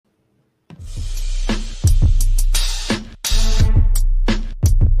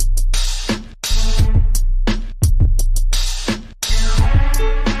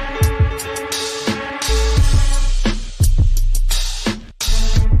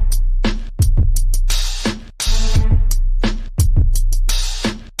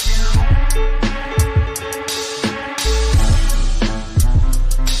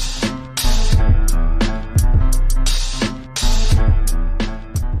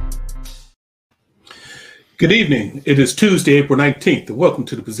Good evening. It is Tuesday, April 19th, and welcome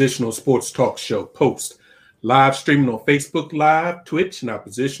to the Positional Sports Talk Show Post. Live streaming on Facebook Live, Twitch, and our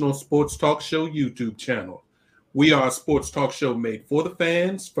Positional Sports Talk Show YouTube channel. We are a sports talk show made for the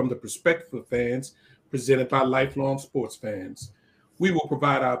fans, from the perspective of fans, presented by lifelong sports fans. We will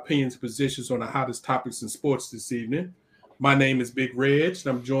provide our opinions and positions on the hottest topics in sports this evening. My name is Big Reg, and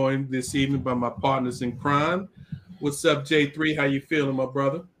I'm joined this evening by my partners in crime. What's up, J3? How you feeling, my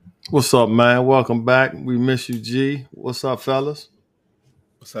brother? What's up, man? Welcome back. We miss you, G. What's up, fellas?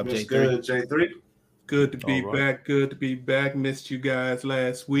 What's up, What's J3? good, J3? Good to be back. Good to be back. Missed you guys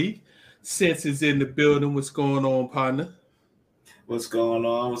last week. Since is in the building. What's going on, partner? What's going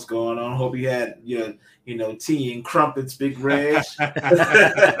on? What's going on? Hope you had your, tea and crumpets, Big Reg,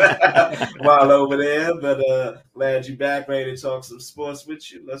 while over there. But glad you back, ready to talk some sports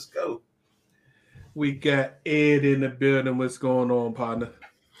with you. Let's go. We got Ed in the building. What's going on, partner?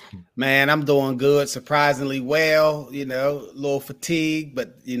 Man, I'm doing good. Surprisingly well. A little fatigued,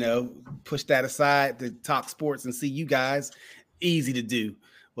 but push that aside to talk sports and see you guys. Easy to do.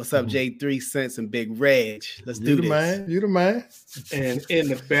 What's up, J3 Cents and Big Reg? Let's do this. You the man. And in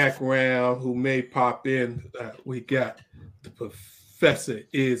the background, who may pop in, we got the professor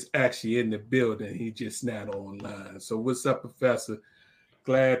is actually in the building. He just not online. So what's up, Professor?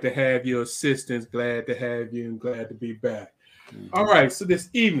 Glad to have your assistance. Glad to have you and glad to be back. All right, so this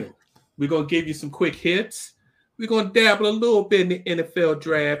evening, we're going to give you some quick hits. We're going to dabble a little bit in the NFL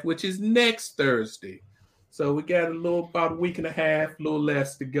draft, which is next Thursday. So we got about a week and a half, a little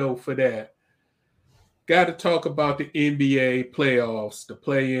less to go for that. Got to talk about the NBA playoffs, the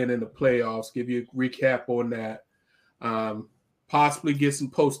play-in and the playoffs, give you a recap on that. Possibly get some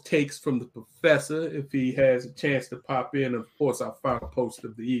post takes from the professor if he has a chance to pop in. Of course, our final post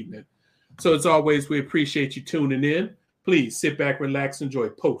of the evening. So as always, we appreciate you tuning in. Please sit back, relax, enjoy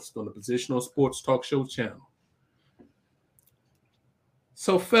Post on the Positional Sports Talk Show channel.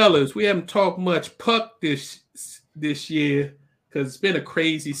 So, fellas, we haven't talked much puck this year because it's been a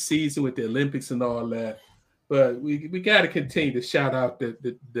crazy season with the Olympics and all that. But we got to continue to shout out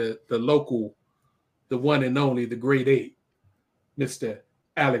the local, the one and only, the Great Eight, Mr.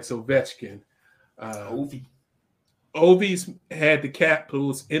 Alex Ovechkin. Ovi's had the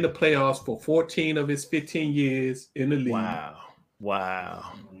Capitals in the playoffs for 14 of his 15 years in the league.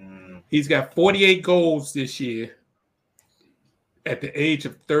 Wow. He's got 48 goals this year at the age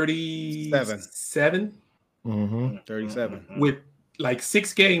of 37. 37. With like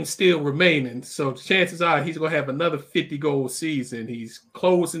 6 games still remaining. So chances are he's going to have another 50-goal season. He's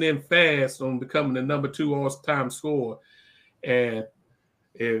closing in fast on becoming the number 2 all-time scorer. And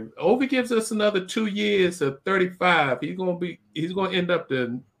if Ovi gives us another 2 years of 35, he's going to end up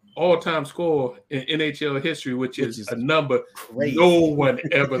the all-time scorer in NHL history, which is a number crazy. No one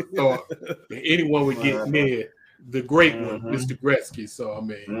ever thought that anyone would get near the great one, Mr. Gretzky. So, I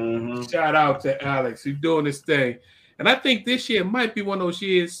mean, shout out to Alex. He's doing this thing. And I think this year might be one of those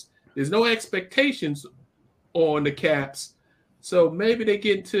years there's no expectations on the Caps. So maybe they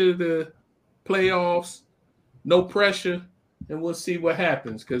get into the playoffs, no pressure. And we'll see what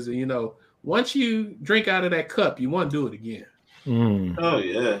happens because, once you drink out of that cup, you want to do it again. Oh,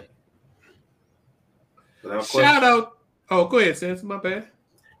 yeah. Shout out. Oh, go ahead, Sans. My bad.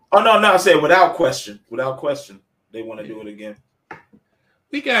 Oh, no, I said without question. Without question, they want to do it again.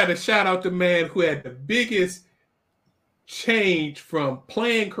 We got to shout out the man who had the biggest change from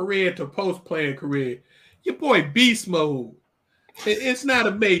playing career to post-playing career. Your boy Beast Mode. It's not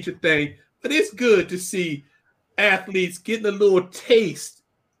a major thing, but it's good to see athletes getting a little taste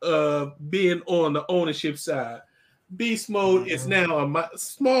of being on the ownership side. Beast Mode is now a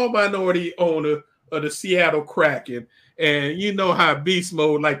small minority owner of the Seattle Kraken, and you know how Beast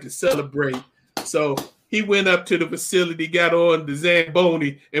Mode like to celebrate. So he went up to the facility, got on the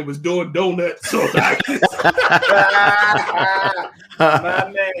Zamboni, and was doing donuts. So my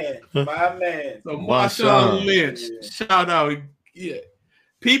man. So Marshawn Lynch, shout out. Yeah,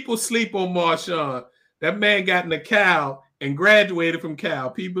 people sleep on Marshawn. That man got in the Cal and graduated from Cal.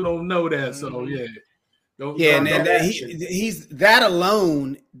 People don't know that, so yeah. He's that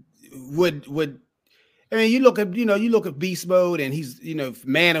alone would. I mean, you look at Beast Mode, and he's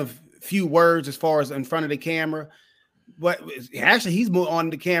man of few words as far as in front of the camera. But actually, he's more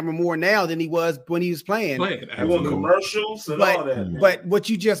on the camera more now than he was when he was playing commercials and all that. But what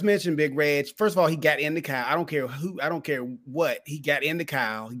you just mentioned, Big Reg. First of all, he got into Cal. I don't care what. He got into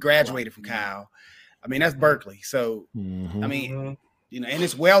Cal. He graduated from Cal. I mean, that's Berkeley. So, I mean, and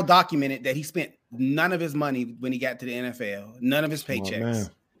it's well documented that he spent none of his money when he got to the NFL, none of his paychecks.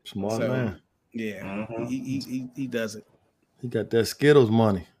 Smart man. Yeah, he does it. He got that Skittles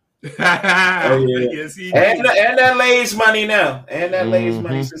money. Oh, yeah. Yes, he And did. that Lay's money now. And that Lay's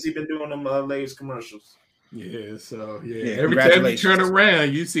money since he been doing them Lay's commercials. Yeah, so Yeah, every time you turn congratulations.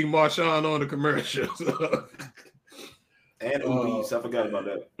 around, you see Marshawn on the commercials. And Ubi's. I forgot about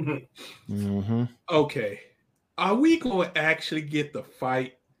that. Okay. Are we going to actually get the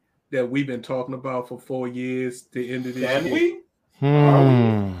fight that we've been talking about for 4 years to end of this Can year? we?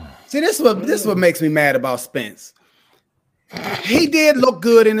 See, this is what makes me mad about Spence. He did look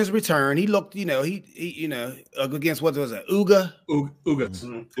good in his return. He looked, he against what was it, Uga?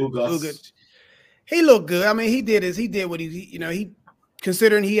 Ugas. He looked good. I mean, he did what he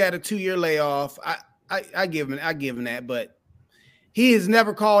considering he had a 2-year layoff. I give him that, but he has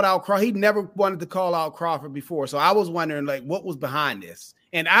never called out Crawford. He never wanted to call out Crawford before. So I was wondering, like, what was behind this?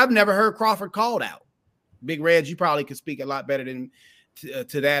 And I've never heard Crawford called out. Big Reg, you probably could speak a lot better than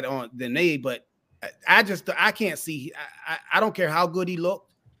me, but I can't see. I don't care how good he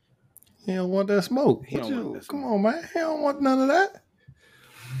looked. He don't want that smoke. Come on, man. He don't want none of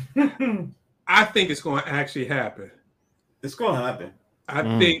that. I think it's going to actually happen. It's going to happen.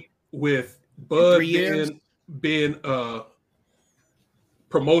 I think with Bud being a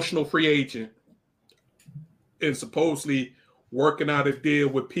promotional free agent and supposedly working out a deal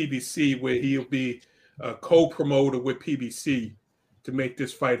with PBC where he'll be a co-promoter with PBC to make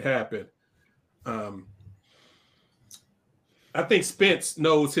this fight happen. I think Spence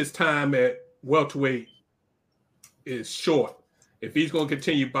knows his time at welterweight is short. If he's going to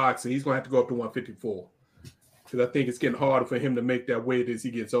continue boxing, he's going to have to go up to 154 because I think it's getting harder for him to make that weight as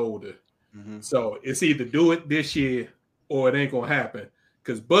he gets older. So it's either do it this year or it ain't going to happen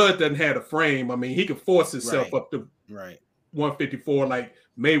because Bud doesn't have a frame. I mean, he can force himself up to 154 like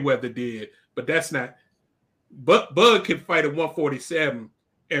Mayweather did, but that's not. But Bud can fight at 147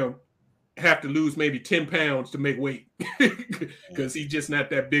 and have to lose maybe 10 pounds to make weight because he's just not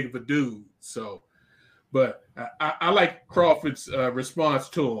that big of a dude. So, but I like Crawford's response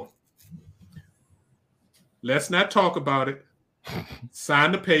to him. Let's not talk about it.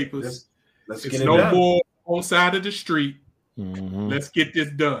 Sign the papers. Let's it's get it no done. more on side of the street. Let's get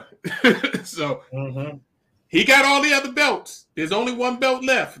this done. So he got all the other belts. There's only one belt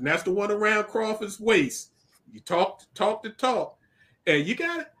left, and that's the one around Crawford's waist. You talk the talk, and you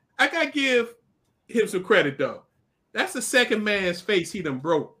got it. I got to give him some credit, though. That's the second man's face he done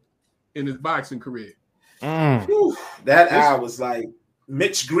broke in his boxing career. Whew, that eye was like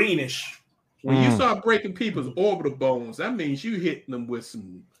Mitch Greenish. When you start breaking people's orbital bones, that means you hitting them with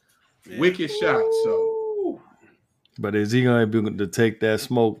some wicked shots. So, but is he going to be able to take that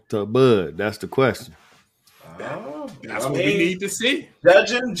smoke to Bud? That's the question. That's what we need to see.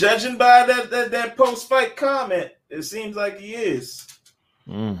 Judging by that post-fight comment, it seems like he is.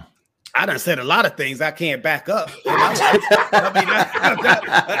 I done said a lot of things I can't back up. I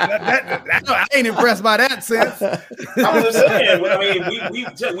ain't impressed by that sense. I'm just saying. I mean,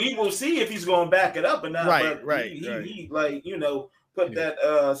 we will see if he's going to back it up or not. Right. He like put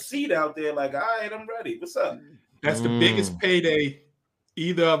that seed out there. Like, all right, I'm ready. What's up? That's the biggest payday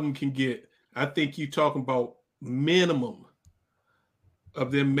either of them can get. I think you talking about minimum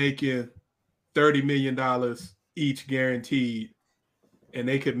of them making $30 million each guaranteed. And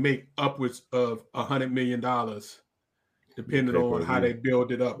they could make upwards of $100 million, depending on how they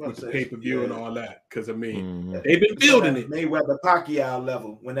build it up with the pay-per-view and all that. Because I mean, they've been building it. Mayweather Pacquiao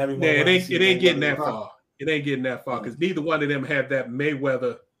level when everyone. Yeah, it ain't getting that far. It ain't getting that far because neither one of them have that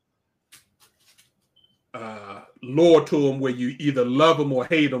Mayweather lore to them where you either love them or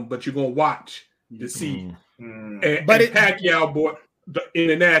hate them, but you're gonna watch to see. But Pacquiao bought the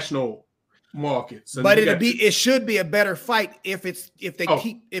international market. So but it should be a better fight if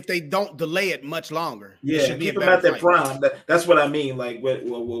they don't delay it much longer. Yeah, keep them at their prime. That's what I mean. Like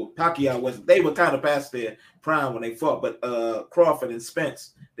Pacquiao they were kind of past their prime when they fought, but Crawford and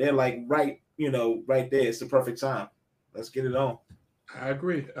Spence, they're like right there. It's the perfect time. Let's get it on. I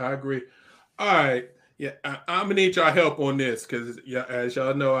agree. All right. Yeah, I'm gonna need y'all help on this because as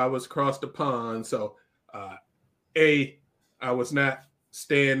y'all know, I was across the pond. So I was not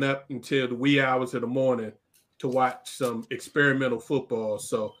staying up until the wee hours of the morning to watch some experimental football.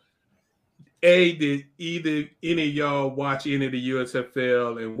 So, did any of y'all watch any of the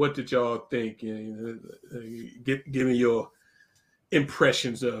USFL, and what did y'all think? Give me your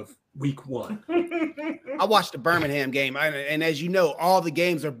impressions of week 1. I watched the Birmingham game, and as you know, all the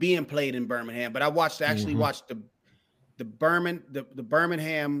games are being played in Birmingham. But I watched the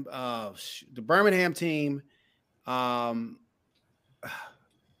Birmingham team.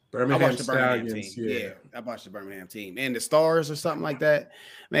 Birmingham Stallions. Yeah, I watched the Birmingham team and the Stars or something like that,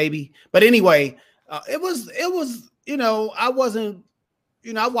 maybe. But anyway, it was. I wasn't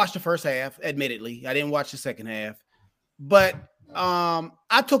I watched the first half. Admittedly, I didn't watch the second half, but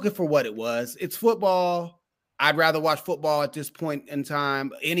I took it for what it was. It's football. I'd rather watch football at this point in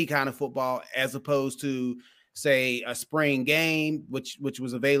time, any kind of football, as opposed to, say, a spring game, which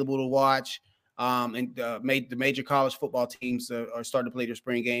was available to watch. And made the major college football teams are starting to play their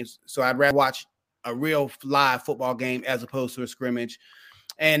spring games. So I'd rather watch a real live football game as opposed to a scrimmage.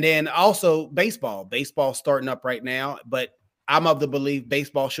 And then also baseball. Baseball's starting up right now, but I'm of the belief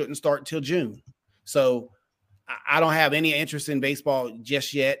baseball shouldn't start until June. So I don't have any interest in baseball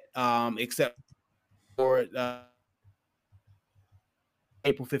just yet, except for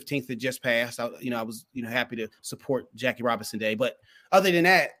April 15th that just passed. I was happy to support Jackie Robinson Day. But other than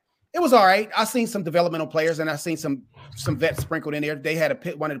that, it was all right. I seen some developmental players, and I seen some vets sprinkled in there. They had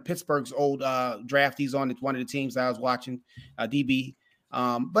one of the Pittsburgh's old draftees on one of the teams I was watching, DB.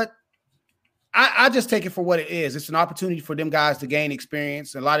 But I just take it for what it is. It's an opportunity for them guys to gain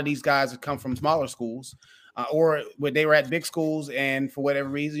experience. A lot of these guys have come from smaller schools or where they were at big schools, and for whatever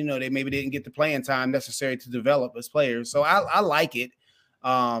reason, they maybe didn't get the playing time necessary to develop as players. So I like it.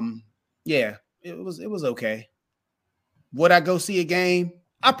 Yeah, it was okay. Would I go see a game?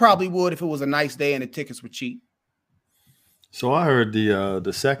 I probably would if it was a nice day and the tickets were cheap. So I heard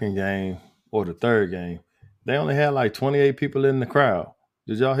the second game or the third game, they only had like 28 people in the crowd.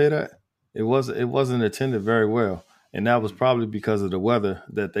 Did y'all hear that? It wasn't attended very well, and that was probably because of the weather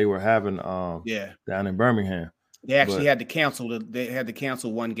that they were having. Down in Birmingham, they actually had to cancel. They had to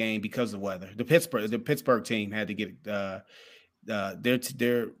cancel one game because of weather. The Pittsburgh team had to get their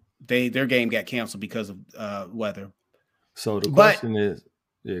game got canceled because of weather. So the question is,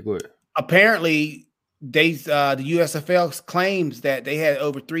 yeah, go ahead. Apparently, the USFL claims that they had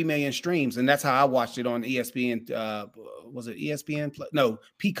over 3 million streams, and that's how I watched it on ESPN. Was it ESPN? No,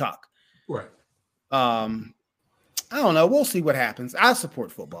 Peacock. Right. I don't know. We'll see what happens. I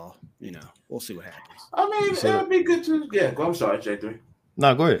support football. We'll see what happens. I mean, it would be good to. Yeah, I'm sorry, J3.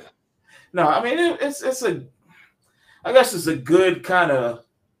 No, go ahead. No, I mean I guess it's a good kind of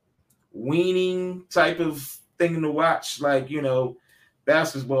weaning type of thing to watch. Like,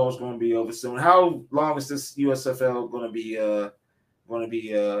 basketball is going to be over soon. How long is this USFL going to be?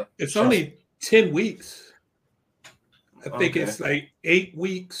 It's only 10 weeks. I think it's like 8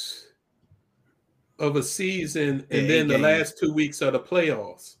 weeks of a season, and then the last 2 weeks are the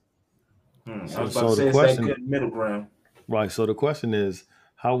playoffs. I was about to say, it's that good middle ground. Right. So the question is,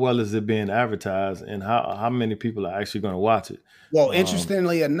 how well is it being advertised, and how many people are actually going to watch it? Well,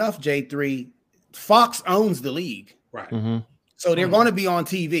 interestingly enough, J3, Fox owns the league. Right. Mm-hmm. So they're going to be on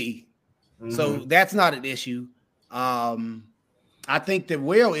TV. Mm-hmm. So that's not an issue. I think the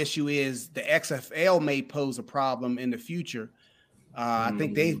real issue is the XFL may pose a problem in the future. I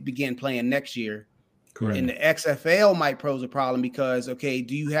think they begin playing next year. Correct. And the XFL might pose a problem because, okay,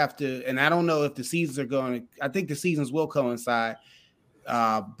 do you have to, and I don't know if the seasons are going to, I think the seasons will coincide,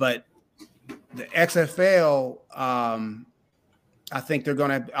 but the XFL, I think they're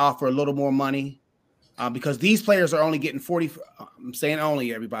going to offer a little more money because these players are only getting 40. I'm saying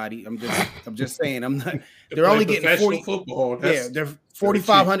only, everybody. I'm just saying, I'm not, they're only getting 40 football. Yeah, they're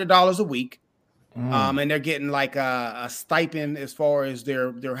 $4,500 a week. And they're getting like a stipend as far as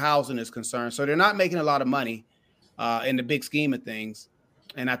their housing is concerned. So they're not making a lot of money in the big scheme of things.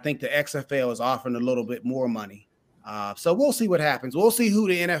 And I think the XFL is offering a little bit more money. So we'll see what happens. We'll see who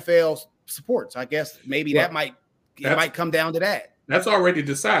the NFL supports. I guess maybe it might come down to that. That's already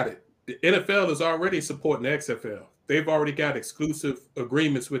decided. The NFL is already supporting the XFL. They've already got exclusive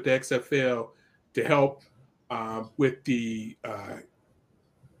agreements with the XFL to help with the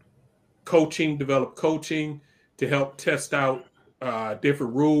develop coaching, to help test out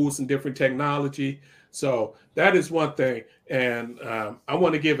different rules and different technology. So that is one thing. And I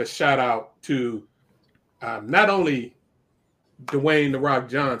want to give a shout out to not only Dwayne "The Rock"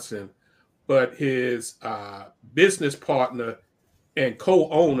 Johnson, but his business partner and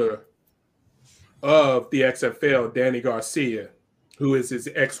co-owner of the XFL, Danny Garcia, who is his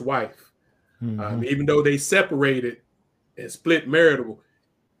ex-wife. Mm-hmm. Even though they separated and split marital,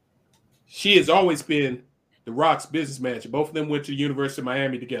 she has always been The Rock's business manager. Both of them went to the University of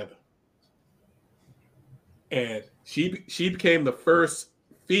Miami together. And she became the first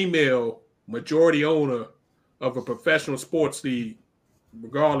female majority owner of a professional sports league,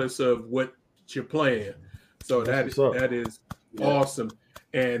 regardless of what you're playing. So that is awesome.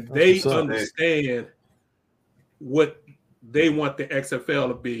 And they understand what they want the XFL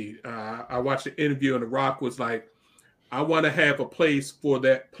to be. I watched the interview and The Rock was like, I want to have a place for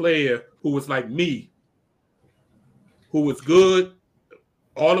that player who was like me, who was good,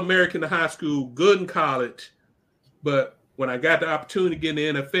 All-American in high school, good in college, but when I got the opportunity to get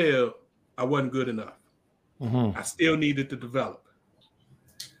in the NFL, I wasn't good enough. I still needed to develop.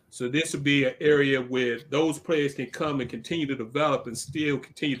 So this would be an area where those players can come and continue to develop and still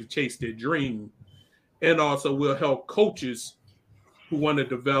continue to chase their dream. And also will help coaches who want to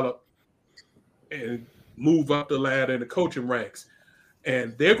develop and move up the ladder in the coaching ranks.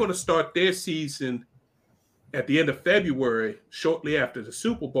 And they're going to start their season at the end of February, shortly after the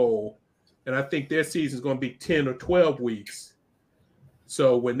Super Bowl. And I think their season is going to be 10 or 12 weeks.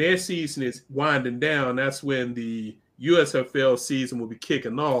 So when their season is winding down, that's when the USFL season will be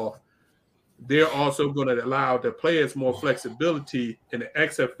kicking off. They're also going to allow the players more flexibility in the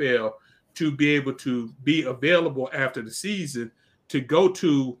XFL to be able to be available after the season to go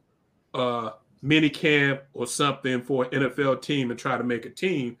to mini camp or something for an NFL team and try to make a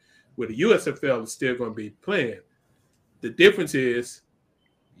team where the USFL is still going to be playing. The difference is,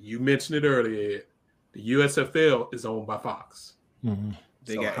 you mentioned it earlier, Ed, the USFL is owned by Fox.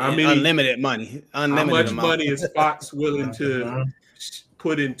 They got unlimited money. How much money is Fox willing to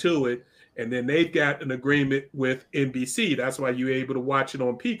put into it? And then they've got an agreement with NBC. That's why you're able to watch it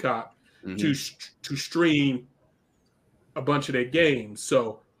on Peacock to stream a bunch of their games.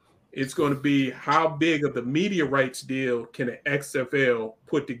 So it's going to be how big of the media rights deal can the XFL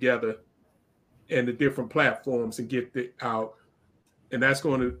put together and the different platforms and get it out. And that's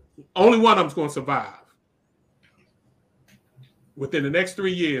going to only one of them's going to survive. Within the next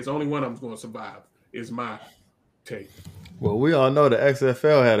 3 years, only one of them's going to survive, is my take. Well, we all know the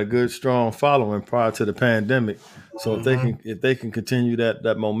XFL had a good, strong following prior to the pandemic. So if they can continue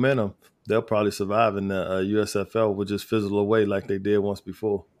that momentum, they'll probably survive, and the USFL will just fizzle away like they did once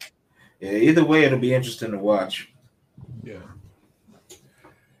before. Yeah, either way, it'll be interesting to watch. Yeah.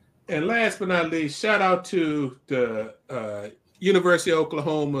 And last but not least, shout out to the University of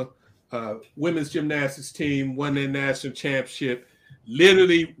Oklahoma women's gymnastics team, won their national championship.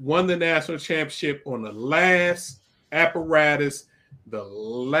 Literally won the national championship on the last apparatus, the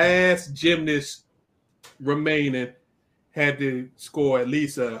last gymnast remaining had to score at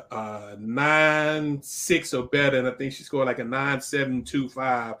least a 9.6 or better, and I think she scored like a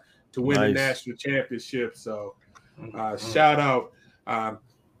 9.725 to win the national championship. So shout out.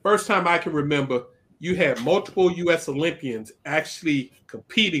 First time I can remember, you had multiple U.S. Olympians actually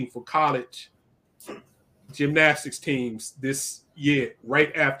competing for college gymnastics teams this year,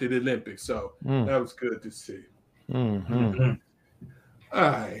 right after the Olympics. So that was good to see. All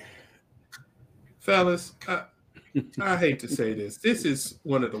right. Fellas, I hate to say this. This is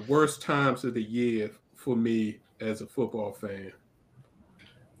one of the worst times of the year for me as a football fan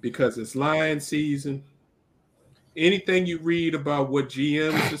because it's Lions season. Anything you read about what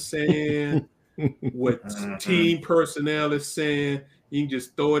GMs are saying, what team personnel is saying, you can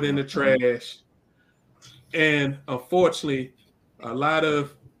just throw it in the trash. And unfortunately, a lot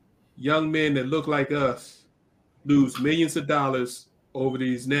of young men that look like us lose millions of dollars over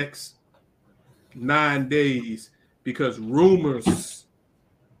these next 9 days because rumors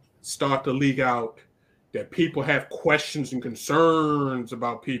start to leak out that people have questions and concerns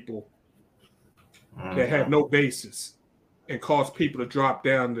about people that have no basis and cause people to drop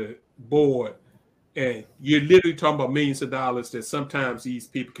down the board. And you're literally talking about millions of dollars that sometimes these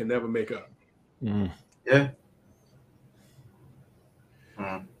people can never make up. Yeah.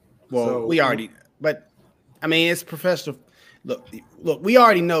 Well, so, we already, but I mean, it's professional. Look, we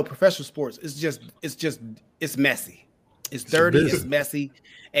already know professional sports. It's messy. It's dirty. It's messy.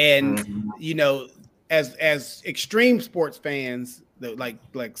 And, you know, as extreme sports fans, like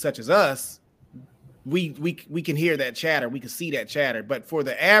such as us, we can hear that chatter. We can see that chatter. But for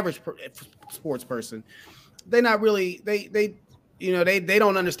the average sports person, they're not really, they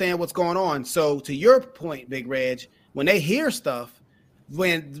don't understand what's going on. So to your point, Big Reg, when they hear stuff,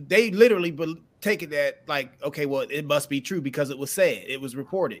 when they literally take it that like, okay, well, it must be true because it was said, it was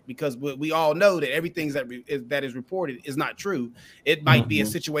reported, because we all know that everything that is reported is not true. It might be a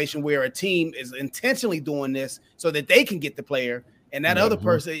situation where a team is intentionally doing this so that they can get the player and that other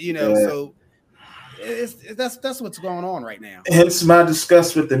person, so that's what's going on right now. Hence my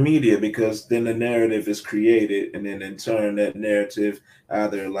disgust with the media, because then the narrative is created, and then in turn that narrative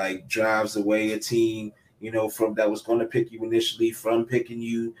either like drives away a team, from that was going to pick you initially from picking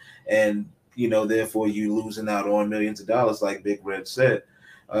you, and therefore you losing out on millions of dollars, like Big Red said.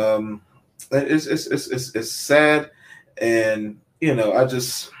 It's sad, and I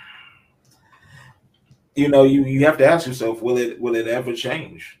just you have to ask yourself, will it ever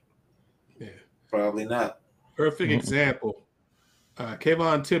change? Yeah, probably not. Perfect example.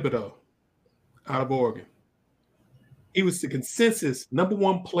 Kayvon Thibodeau out of Oregon. He was the consensus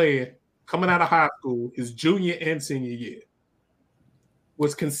 #1 player coming out of high school his junior and senior year.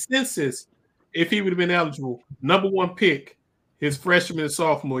 was consensus if he would have been eligible, number 1 pick his freshman and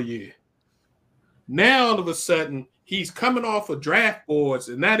sophomore year. Now all of a sudden he's coming off of draft boards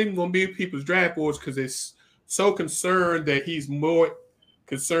and not even going to be people's draft boards because they're so concerned that he's more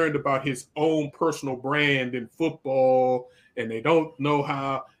concerned about his own personal brand in football, and they don't know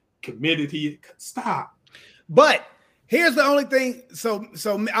how committed he. Stop. But here's the only thing. So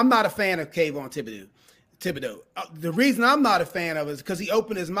I'm not a fan of Kayvon Thibodeaux. The reason I'm not a fan of it is because he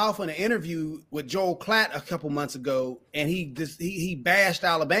opened his mouth in an interview with Joel Klatt a couple months ago, and he bashed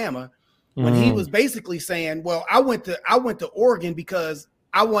Alabama when he was basically saying, "Well, I went to Oregon because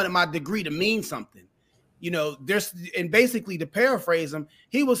I wanted my degree to mean something." And basically to paraphrase him,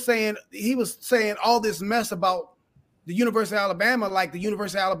 he was saying all this mess about the University of Alabama, like the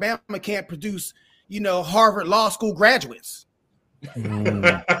University of Alabama can't produce, Harvard Law School graduates. You know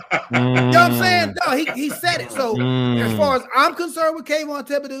what I'm saying? No, he said it. So as far as I'm concerned with Kayvon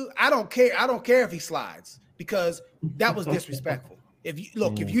Thibodeaux, I don't care if he slides, because that was disrespectful. If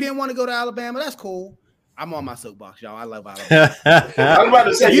you didn't want to go to Alabama, that's cool. I'm on my soapbox, y'all. I love Alabama. I was about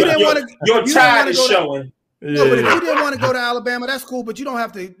to say, your tide is showing. No, but if you didn't want to go to Alabama, that's cool. But you don't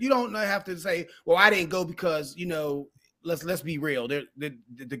have to say, well, I didn't go because, let's be real. The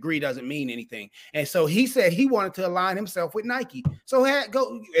degree doesn't mean anything. And so he said he wanted to align himself with Nike. So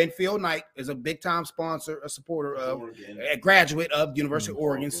go, and Phil Knight is a big time sponsor, a supporter of, a graduate of University of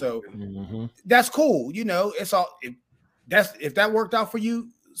Oregon. So that's cool. It's all, if that worked out for you,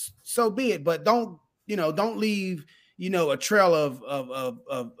 so be it. But don't leave, a trail of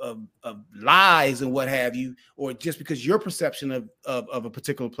lies and what have you, or just because your perception of a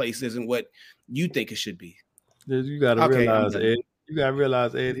particular place isn't what you think it should be. You got to realize, Ed. You got to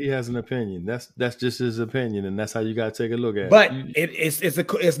realize, Ed, he has an opinion. That's just his opinion, and that's how you got to take a look at it. But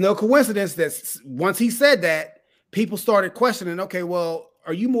it's no coincidence that once he said that, people started questioning, okay, well,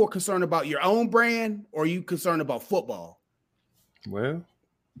 are you more concerned about your own brand, or are you concerned about football? Well,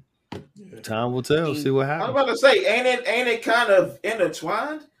 time will tell. See what happens. I'm about to say, ain't it kind of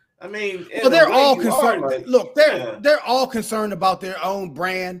intertwined? I mean, well, they're all concerned. Look, they're all concerned about their own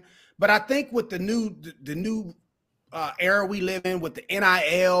brand. But I think with the new era we live in, with the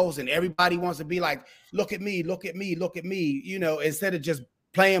NILs, and everybody wants to be like, look at me, look at me, look at me, instead of just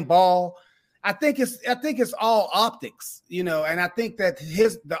playing ball. I think it's all optics, and I think that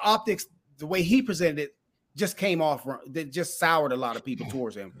the optics, the way he presented it, just came off, that just soured a lot of people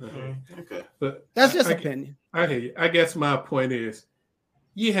towards him. Okay, but that's just opinion. I hear you. I guess my point is,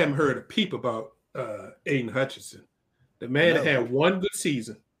 you haven't heard a peep about Aiden Hutchinson. The man had one good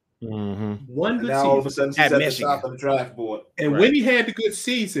season. One good season. All of a sudden, he's at the top of the draft board. And when he had the good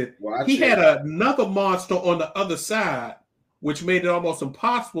season, he had another monster on the other side, which made it almost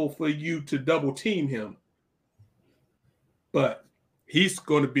impossible for you to double team him. But he's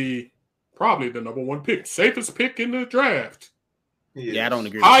going to be probably the number 1 pick, safest pick in the draft. Yeah, I don't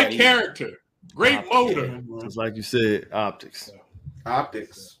agree. High character, great motor. Just like you said, optics.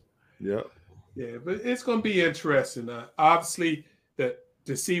 Optics. Yep. Yeah, but it's going to be interesting. Obviously,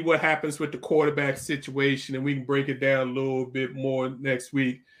 to see what happens with the quarterback situation, and we can break it down a little bit more next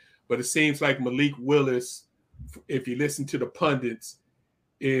week. But it seems like Malik Willis, if you listen to the pundits,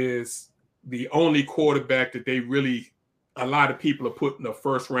 is the only quarterback that a lot of people are putting a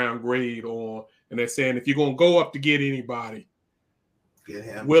first-round grade on, and they're saying if you're going to go up to get anybody,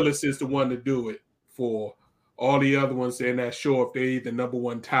 Willis is the one to do it for. All the other ones, they're not sure if they're either number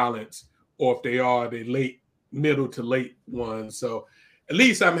 1 talents or if they are the middle to late ones. So at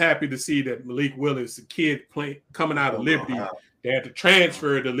least I'm happy to see that Malik Willis, a kid coming out of Liberty, they had to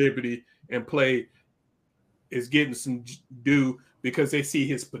transfer to Liberty and play, is getting some due because they see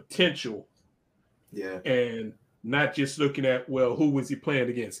his potential. Yeah. And not just looking at, well, who was he playing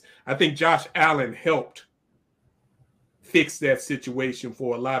against? I think Josh Allen helped fix that situation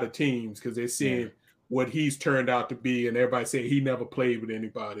for a lot of teams because they're seeing what he's turned out to be, and everybody saying he never played with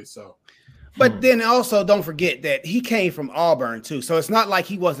anybody. So, but then also don't forget that he came from Auburn too. So it's not like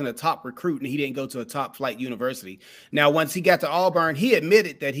he wasn't a top recruit and he didn't go to a top flight university. Now, once he got to Auburn, he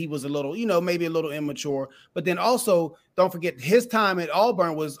admitted that he was a little, maybe a little immature. But then also don't forget his time at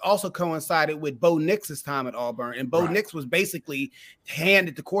Auburn was also coincided with Bo Nix's time at Auburn. And Bo Nix was basically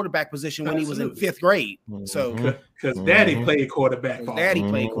handed the quarterback position when he was in 5th grade. So because Daddy played quarterback. Daddy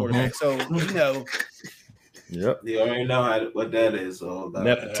played quarterback. So, Yep. You already know what that is all about.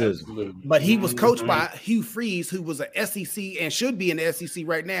 Nepotism. But he was coached by Hugh Freeze, who was an SEC and should be in the SEC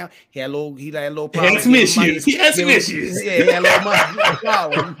right now. He had a little He had some issues. He had a little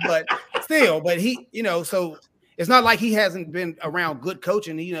money. But still, he, so it's not like he hasn't been around good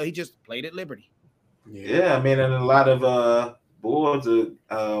coaching. He just played at Liberty. Yeah, I mean, and a lot of boards are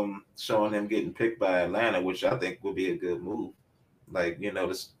showing him getting picked by Atlanta, which I think would be a good move. Like, you know,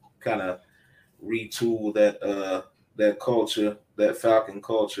 just kind of retool that culture, that Falcon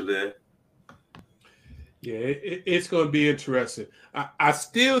culture there. Yeah, it's going to be interesting. I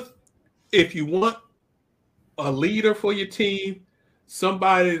still, if you want a leader for your team,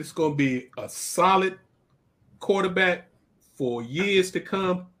 somebody that's going to be a solid quarterback for years to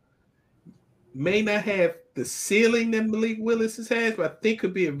come, may not have the ceiling that Malik Willis has, but I think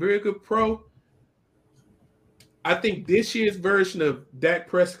could be a very good pro. I think this year's version of Dak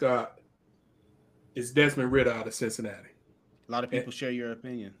Prescott is Desmond Ridder out of Cincinnati. A lot of people share your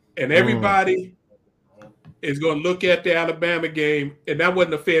opinion. And everybody is going to look at the Alabama game, and that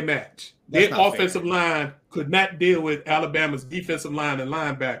wasn't a fair match. Their offensive line could not deal with Alabama's defensive line and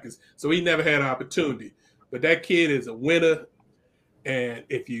linebackers, so he never had an opportunity. But that kid is a winner, and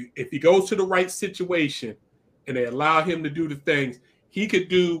if he goes to the right situation and they allow him to do the things, he could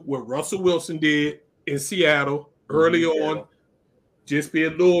do what Russell Wilson did in Seattle early on, just be a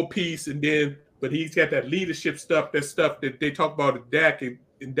little piece, and then but he's got that leadership stuff, that stuff that they talk about at Dak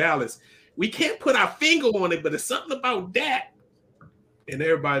in Dallas. We can't put our finger on it, but it's something about Dak, and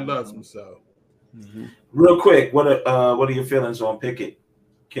everybody loves him. So, real quick, what are your feelings on Pickett?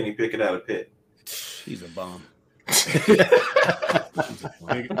 Kenny Pickett out of Pitt? He's a bomb. They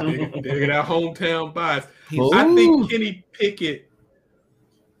get our hometown bias. I think Kenny Pickett.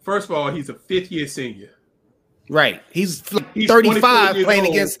 First of all, he's a fifth-year senior. Right. He's 35 playing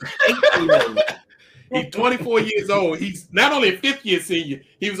against 18. He's 24 years old. He's not only a fifth-year senior,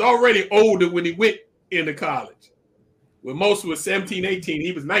 he was already older when he went into college. When most was 17, 18,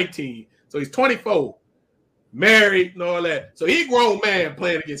 he was 19. So he's 24, married and all that. So he's a grown man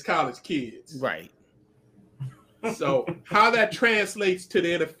playing against college kids. Right. So how that translates to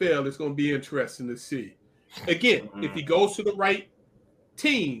the NFL is going to be interesting to see. Again, if he goes to the right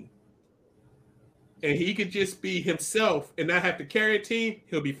team and he could just be himself and not have to carry a team,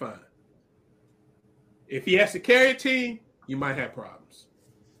 he'll be fine. If he has to carry a team, you might have problems.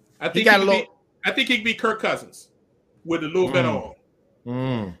 I think he could be Kirk Cousins with a little bit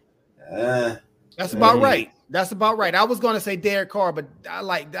on. That's about right. That's about right. I was going to say Derek Carr, but I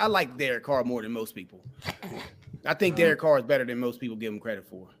like Derek Carr more than most people. I think Derek Carr is better than most people give him credit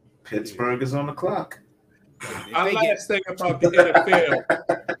for. Pittsburgh is on the clock. Last thing about the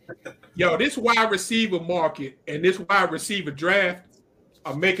NFL, yo, this wide receiver market and this wide receiver draft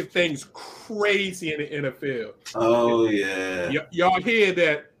are making things crazy in the NFL. Oh, yeah. Y'all hear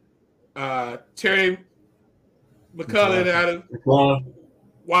that Terry McCullough out of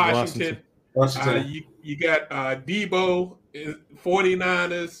Washington. You got Debo,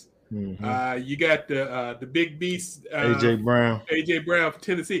 49ers. You got the big beast, AJ Brown for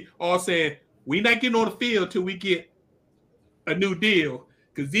Tennessee, all saying we're not getting on the field till we get a new deal,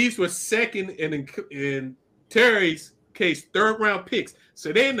 because these were second and in Terry's case 3rd round picks.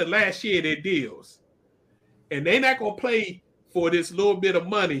 So they're in the last year of their deals, and they're not gonna play for this little bit of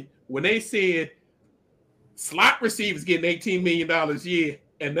money when they said slot receivers getting $18 million a year,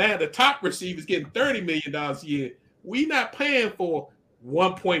 and now the top receivers getting $30 million a year. We not paying for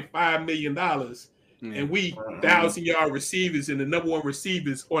 $1.5 million, and we 1,000-yard receivers and the number 1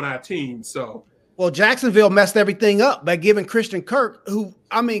 receivers on our team. So, well, Jacksonville messed everything up by giving Christian Kirk, who,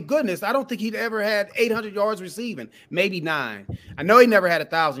 I mean, goodness, I don't think he'd ever had 800 yards receiving, maybe 9. I know he never had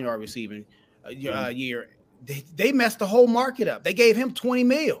 1,000-yard receiving a year. They messed the whole market up. They gave him $20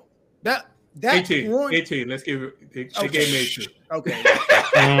 million. That 18. Let's give it. They gave him 18. Okay,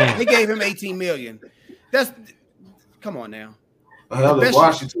 they gave him $18 million. Come on now.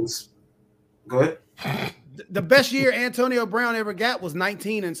 Washington's. Go ahead. The best year Antonio Brown ever got was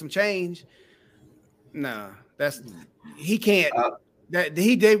 19 and some change. Nah, he can't.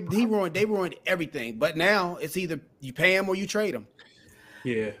 They ruined everything. But now it's either you pay him or you trade him.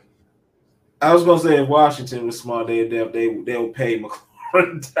 Yeah. I was gonna say if Washington was smart, they'll pay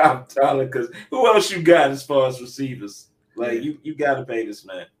McLaurin top dollar, because who else you got as far as receivers? Like you got to pay this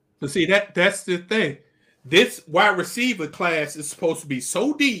man. But see that's the thing. This wide receiver class is supposed to be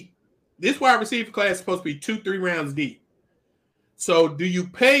so deep. This wide receiver class is supposed to be 2-3 rounds deep. So do you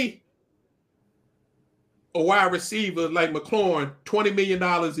pay a wide receiver like McLaurin $20 million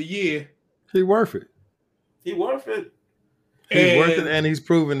a year? He worth it. He worth it. He's worth it, and he's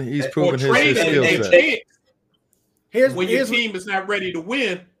proven his skill set. When your team is not ready to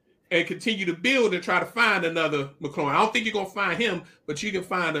win and continue to build and try to find another McLaurin. I don't think you're gonna find him, but you can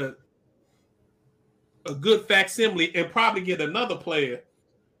find a good facsimile and probably get another player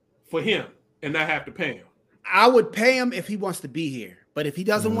for him and not have to pay him. I would pay him if he wants to be here. But if he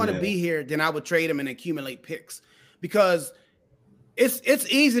doesn't want to be here, then I would trade him and accumulate picks. Because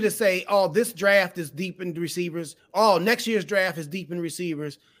it's easy to say, oh, this draft is deep in receivers. Oh, next year's draft is deep in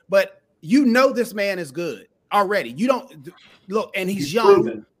receivers. But you know this man is good already. You don't look, and he's young.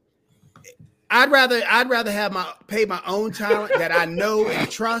 Proven. I'd rather have pay my own talent that I know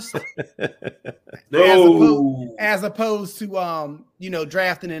and trust, as opposed to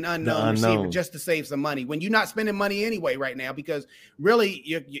drafting an unknown receiver just to save some money when you're not spending money anyway right now, because really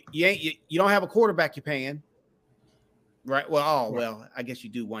you don't have a quarterback you're paying. Right. Well, I guess you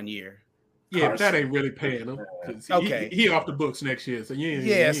do 1 year. Yeah, but that ain't really paying him. Okay. He off the books next year. So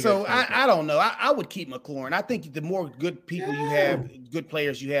so I don't know. I would keep McLaurin. I think the more good people you have, good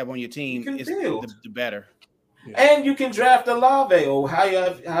players you have on your team, the better. Yeah. And you can draft Olave, or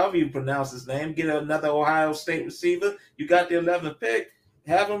however you pronounce his name, get another Ohio State receiver. You got the 11th pick.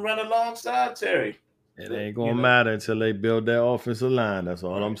 Have him run alongside Terry. It ain't going to matter until they build that offensive line. That's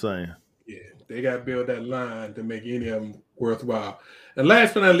all I'm saying. Yeah, they got to build that line to make any of them worthwhile. And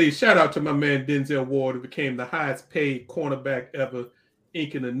last but not least, shout out to my man Denzel Ward, who became the highest paid cornerback ever,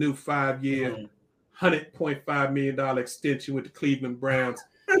 inking a new 5-year, $100.5 million extension with the Cleveland Browns.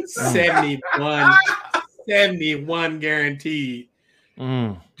 71 guaranteed.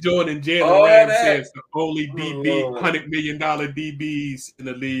 Jordan Jalen Ramsey is the only $100 million DBs in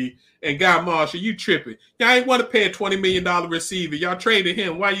the league. And Guy Marshall, you tripping. Y'all ain't want to pay a $20 million receiver. Y'all traded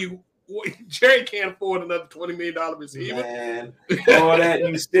him. Jerry can't afford another $20 million receiver. Man, all that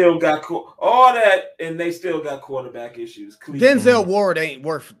you still got all that, and they still got quarterback issues. Cleveland. Denzel Ward ain't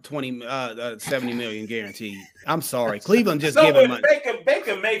worth $70 million guaranteed. I'm sorry, Cleveland just giving money.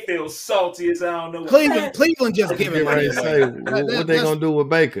 Baker Mayfield's salty as I don't know. Cleveland just giving money. What they gonna do with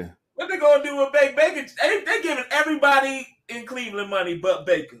Baker? What they gonna do with Baker? They're giving everybody in Cleveland money but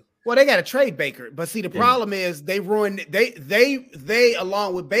Baker. Well, they got to trade Baker, but see, the problem is they ruined. They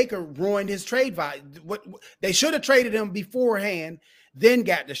along with Baker ruined his trade value. They should have traded him beforehand, then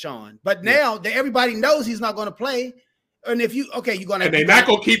got Deshaun. But now everybody knows he's not going to play. And if you're going to, and they're not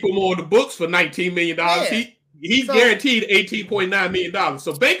going to keep him on the books for $19 million. Yeah. He's guaranteed $18.9 million.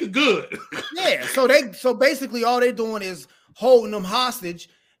 So Baker good. Yeah. So basically, all they're doing is holding them hostage.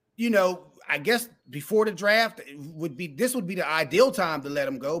 I guess before the draft would be the ideal time to let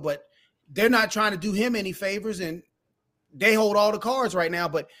him go, but they're not trying to do him any favors, and they hold all the cards right now.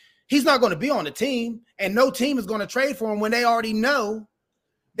 But he's not going to be on the team, and no team is going to trade for him when they already know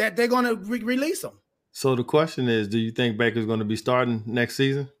that they're going to release him. So the question is, do you think Baker's going to be starting next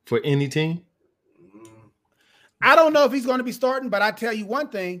season for any team? I don't know if he's going to be starting, but I tell you one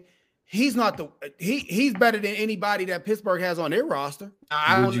thing. He's not he's better than anybody that Pittsburgh has on their roster.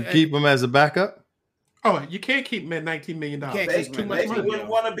 Would you keep him as a backup? Oh, you can't keep him at $19 million. That's too much money. He wouldn't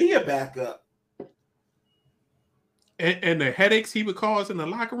want to be a backup. And the headaches he would cause in the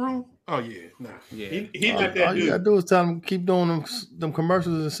locker room. Oh yeah, nah. Yeah. He let that. All you gotta do is tell him keep doing them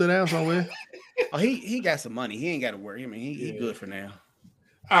commercials and sit down somewhere. He got some money. He ain't got to worry. I mean, he's good for now.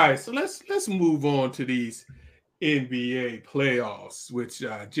 All right, so let's move on to these NBA playoffs, which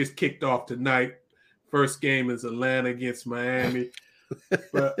just kicked off tonight. First game is Atlanta against Miami.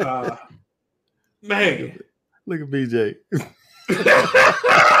 But man, look at BJ.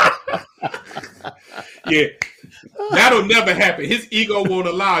 Yeah, that'll never happen. His ego won't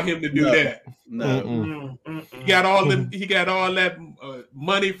allow him to do that. No. He got all them. He got all that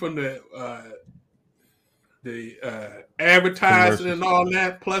money from the advertising and all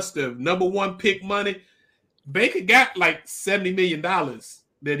that, plus the number one pick money. Baker got like $70 million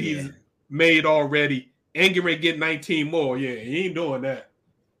that he's made already, and get 19 more. Yeah, he ain't doing that.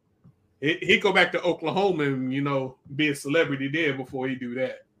 He go back to Oklahoma and be a celebrity there before he do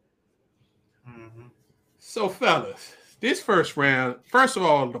that. Mm-hmm. So, fellas, this first round. First of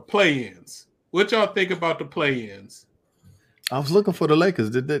all, the play-ins. What y'all think about the play-ins? I was looking for the Lakers.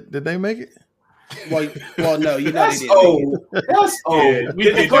 Did they make it? Well, no, they didn't. That's old. Yeah, we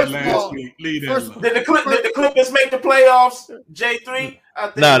did that last week. Did the Clippers make the playoffs? J3?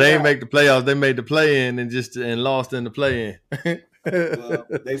 No, they didn't make the playoffs. They made the play-in and lost in the play-in.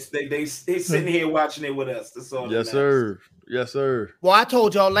 They sitting here watching it with us. That's all. Yes, sir. Yes, sir. Well, I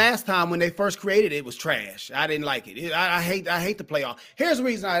told y'all last time when they first created it, it was trash. I didn't like it. I hate the playoff. Here's the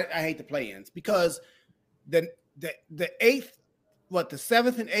reason I hate the play-ins, because the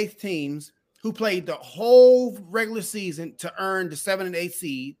seventh and eighth teams who played the whole regular season to earn the 7 and 8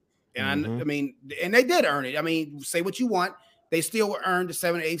 seed. And I mean, and they did earn it. I mean, say what you want. They still earned the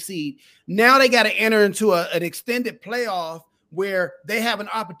 7 and 8 seed. Now they got to enter into an extended playoff where they have an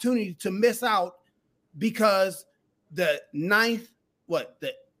opportunity to miss out because the ninth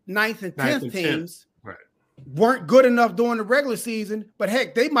and 10th teams weren't good enough during the regular season. But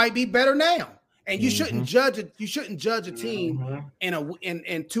heck, they might be better now. And you shouldn't judge it. You shouldn't judge a team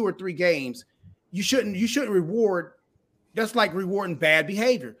in 2 or 3 games. You shouldn't reward. That's like rewarding bad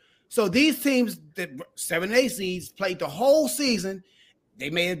behavior. So these teams that 7 and 8 seeds played the whole season. They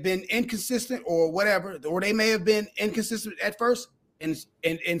may have been inconsistent or whatever, or they may have been inconsistent at first and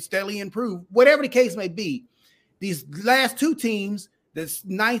steadily improved. Whatever the case may be, these last 2 teams, the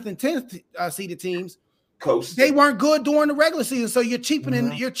 9th and 10th seeded teams, they weren't good during the regular season. So you're cheapening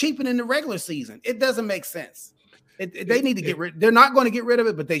the regular season. It doesn't make sense. They need to get rid. They're not going to get rid of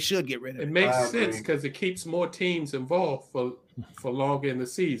it, but they should get rid of it. It makes sense because it keeps more teams involved for longer in the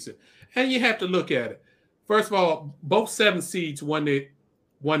season. And you have to look at it. First of all, both 7 seeds won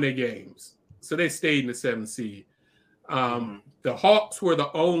their games, so they stayed in the 7th seed. The Hawks were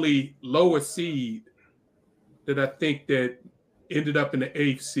the only lower seed that I think that ended up in the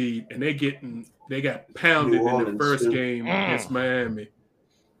 8th seed, and they got pounded in the first game against Miami.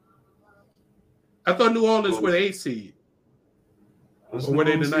 I thought New Orleans were the 8th seed. Or were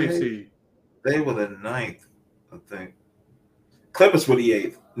they the 9th seed? They were the 9th, I think. Clippers were the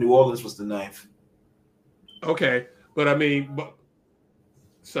 8th. New Orleans was the 9th. Okay, but I mean,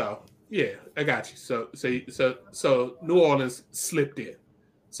 so yeah, I got you. So New Orleans slipped in.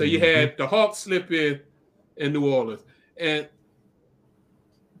 So you had the Hawks slip in New Orleans, and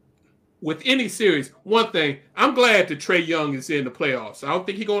with any series, one thing, I'm glad that Trae Young is in the playoffs. I don't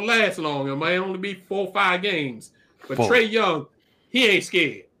think he's going to last long. It might only be 4 or 5 games. But Trae Young, he ain't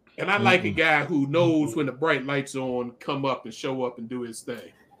scared. And I like a guy who knows when the bright lights on, come up and show up and do his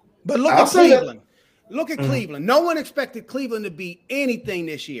thing. But look at Cleveland. Look at Cleveland. No one expected Cleveland to be anything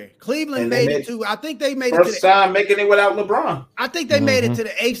this year. Cleveland made it to, I think they made it to the first time making it without LeBron. I think they made it to the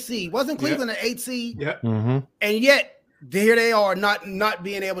 8th seed. Wasn't Cleveland an 8th seed? Yeah. And yet, here they are not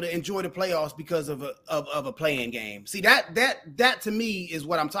being able to enjoy the playoffs because of a playing game. See, that to me is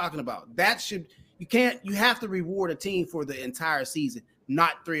what I'm talking about. You have to reward a team for the entire season,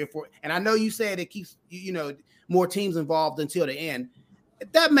 not 3 or 4. And I know you said it keeps more teams involved until the end.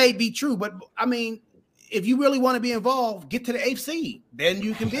 That may be true, but I mean, if you really want to be involved, get to the 8th seed, then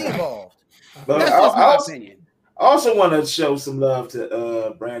you can be involved. But that's just my opinion. I also want to show some love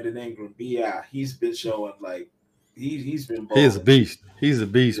to Brandon Ingram. BI, he's been showing like. He's been balling. He's a beast. He's a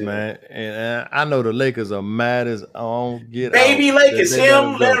beast, man. And I know the Lakers are mad as on get baby out. Lakers.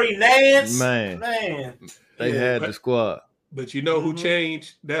 Him, Larry Nance, man. They had the squad. But you know who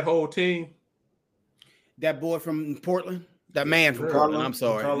changed that whole team? That boy from Portland. That man from Portland. I'm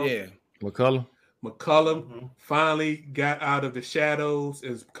sorry. McCollum finally got out of the shadows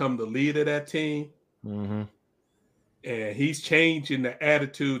and has become the leader of that team. And he's changing the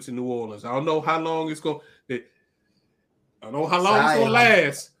attitudes in New Orleans. I don't know how long it's going. I don't know how long it's going to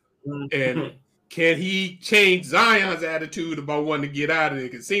last. And can he change Zion's attitude about wanting to get out of there?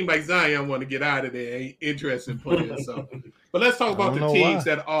 Because it seems like Zion want to get out of there. Ain't interested in playing. So, but let's talk about the teams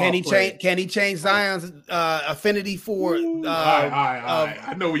that are. Can he change Zion's affinity for?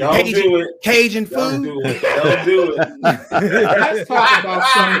 I know you Cajun food. Don't do it. Let's talk about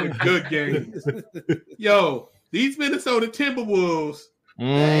some of the good games. Yo, these Minnesota Timberwolves.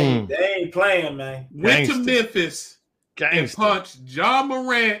 They ain't playing, man. Went to Memphis. And punch Ja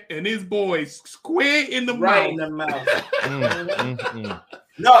Morant and his boys square in the mouth.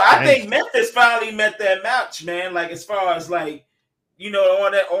 No, I think Memphis finally met their match, man. Like as far as like,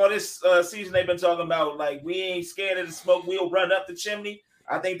 all this season they've been talking about, like we ain't scared of the smoke, we'll run up the chimney.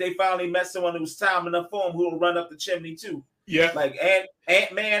 I think they finally met someone who's time enough for him who will run up the chimney too. Yeah, like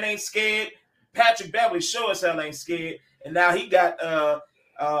Ant-Man ain't scared. Patrick Beverly sure as hell ain't scared, and now he got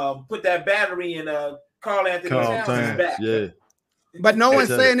put that battery in Carl Anthony Towns' back. Yeah. But no one's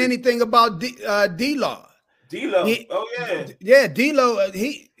saying anything about D-Law. D-Lo. Yeah, D-Lo,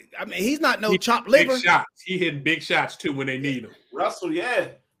 he's not no chopped liver. Big shots. He hitting big shots too when they need him. Russell,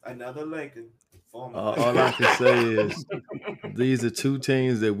 another Laker. All I can say is these are 2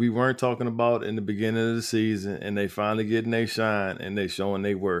 teams that we weren't talking about in the beginning of the season, and they finally getting their shine, and they showing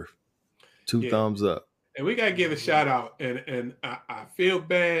their worth. 2 thumbs up. And we got to give a shout out, and I feel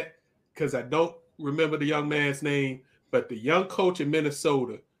bad because I don't remember the young man's name, but the young coach in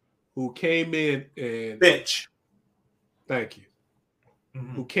Minnesota who came in and bench. Thank you.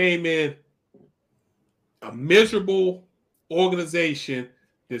 Who came in a miserable organization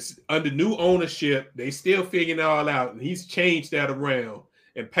that's under new ownership. They still figuring it all out, and he's changed that around.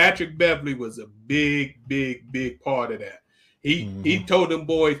 And Patrick Beverly was a big, big, big part of that. He told them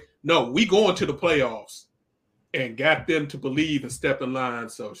boys, no, we going to the playoffs, and got them to believe and step in line.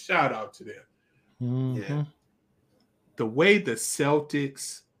 So shout out to them. Yeah. The way the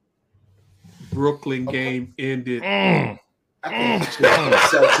Celtics Brooklyn game ended. I can't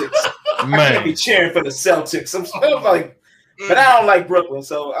Celtics. I can't be cheering for the Celtics. I'm like, but I don't like Brooklyn,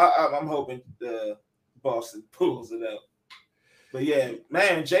 so I'm hoping Boston pulls it out. But yeah,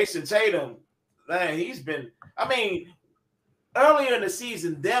 man, Jason Tatum, man, he's been. I mean, earlier in the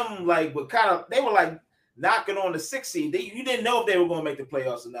season, them like they were like knocking on the 6th seed. You didn't know if they were going to make the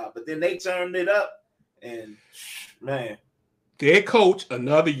playoffs or not, but then they turned it up, and man, their coach,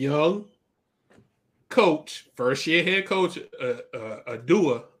 another young coach, first year head coach,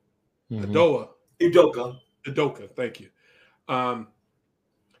 Udoka. Thank you.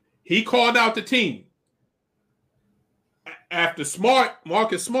 He called out the team after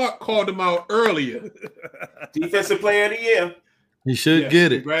Marcus Smart called him out earlier. Defensive Player of the Year. He should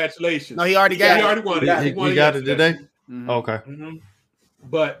get it. Congratulations. No, he already got it. He already won it. He got it today? Mm-hmm. Okay. Mm-hmm.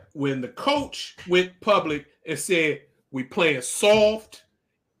 But when the coach went public and said, we playing soft,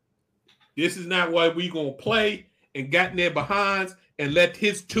 this is not what we going to play, and got in their behinds and let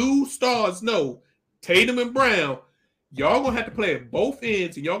his 2 stars know, Tatum and Brown, y'all going to have to play at both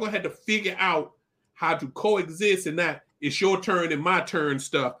ends, and y'all going to have to figure out how to coexist and not it's your turn and my turn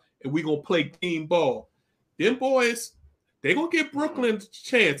stuff, and we going to play team ball. Them boys, they're going to give Brooklyn a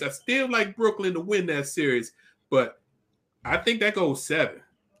chance. I still like Brooklyn to win that series, but I think that goes 7.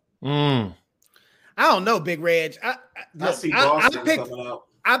 I don't know, Big Reg. I see Boston coming out.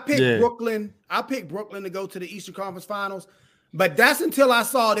 I picked Brooklyn. I picked Brooklyn to go to the Eastern Conference Finals, but that's until I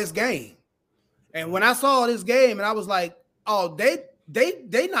saw this game. And when I saw this game, and I was like, "Oh, they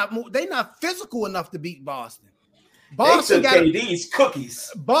not physical enough to beat Boston." Boston got KD's cookies.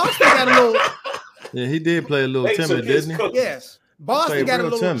 Boston got a little. Yeah, he did play a little timid, didn't he? Cookies. Yes, Boston got a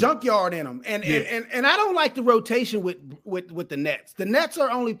little timid. junkyard in them, and I don't like the rotation with the Nets. The Nets are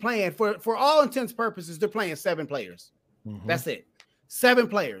only playing for all intents and purposes. They're playing 7 players. Mm-hmm. That's it, 7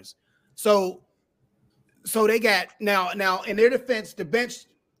 players. So they got now in their defense, the bench,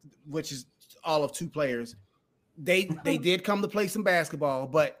 which is all of 2 players, they did come to play some basketball,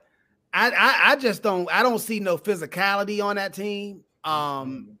 but I just don't see no physicality on that team.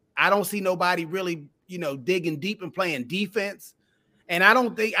 I don't see nobody really, digging deep and playing defense. And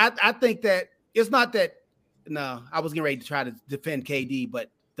I think that it's not that. No, I was getting ready to try to defend KD, but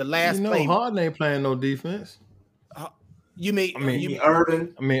the last play, Harden ain't playing no defense. You mean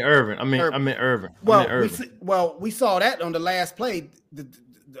Irvin? I mean Irvin. I mean Irvin. Well, we saw that on the last play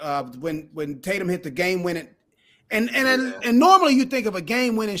when Tatum hit the game-winning. And normally you think of a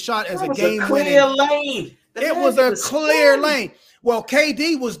game-winning shot as a game-winning lane. It was a clear lane. Well,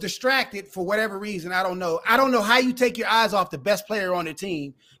 KD was distracted for whatever reason. I don't know how you take your eyes off the best player on the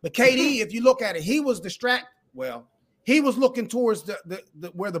team. But KD, if you look at it, he was distracted. Well, he was looking towards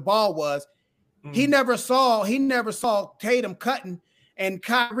the where the ball was. He never saw Tatum cutting, and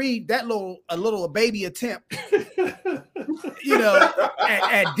Kyrie a little baby attempt,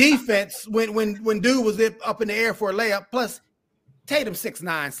 at defense when dude was up in the air for a layup. Plus, Tatum 6'9",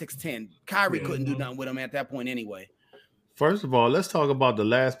 6'10". Kyrie couldn't do nothing with him at that point anyway. First of all, let's talk about the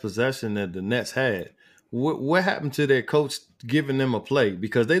last possession that the Nets had. What happened to their coach giving them a play?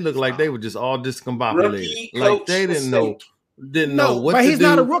 Because they looked like they were just all discombobulated. Like they didn't know what to do. But he's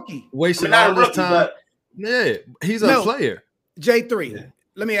not a rookie. Wasting all this time. Yeah, he's a player. J3,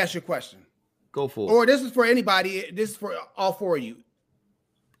 let me ask you a question. Go for it. Or this is for anybody. This is for all 4 of you.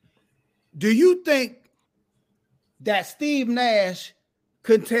 Do you think that Steve Nash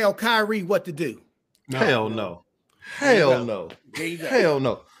could tell Kyrie what to do? Hell no. Hell no. Hell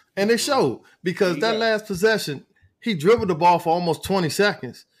no. And it showed because that last possession, he dribbled the ball for almost 20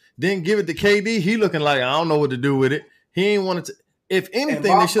 seconds. Then give it to KD. He looking like, I don't know what to do with it. He ain't wanted to. If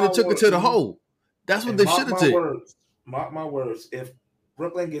anything, they should have took it to the hole. That's what they should have taken. Mark my words. If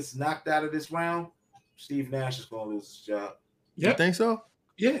Brooklyn gets knocked out of this round, Steve Nash is going to lose his job. You think so?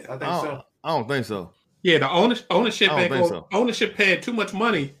 Yeah. I think so. I don't think so. Yeah, the ownership paid too much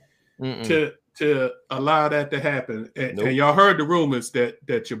money to allow that to happen. And y'all heard the rumors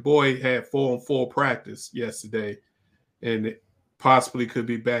that your boy had 4-on-4 practice yesterday, and it possibly could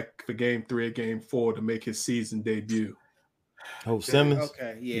be back for game 3 or game 4 to make his season debut. Oh, Simmons?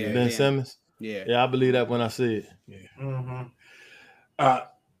 Okay, yeah. Ben Simmons? Yeah, I believe that when I see it. Yeah. Mm-hmm.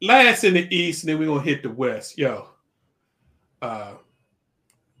 Last in the East, and then we're going to hit the West.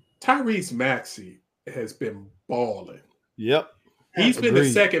 Tyrese Maxey has been balling. Yep. He's been the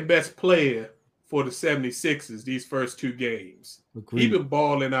second best player for the 76ers these first 2 games. He's been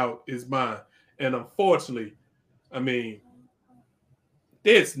balling out his mind. And unfortunately, I mean,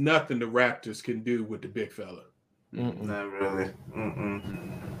 there's nothing the Raptors can do with the big fella. Not really.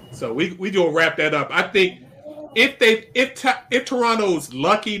 So we gonna wrap that up. I think if Toronto's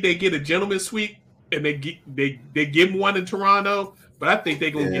lucky, they get a gentleman's sweep and they give one in Toronto. but I think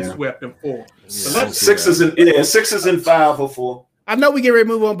they're gonna get swept in 4. Sixers and 5 or 4. I know we get ready to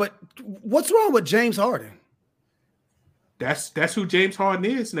move on, but what's wrong with James Harden? That's who James Harden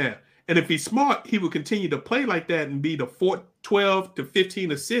is now. And if he's smart, he will continue to play like that and be the 12 to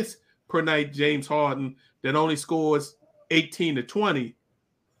 15 assists per night James Harden that only scores 18 to 20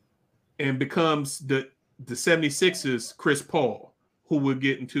 and becomes the 76ers Chris Paul, who we'll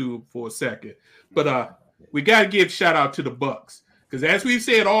get into for a second. But we got to give shout out to the Bucks because as we've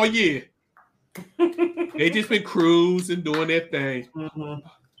said all year, they just been cruising, doing their thing. Mm-hmm.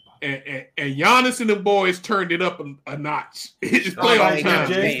 And Giannis and the boys turned it up a notch. It's playoff time.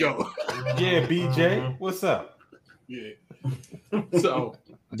 Let's go. Yeah, BJ, what's up? Yeah. So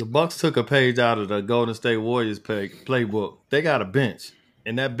the Bucks took a page out of the Golden State Warriors playbook. They got a bench,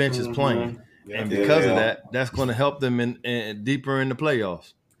 and that bench is playing. And because of that, that's going to help them in deeper in the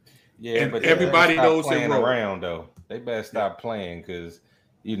playoffs. Yeah, and but everybody knows they're they're around though. They better stop playing because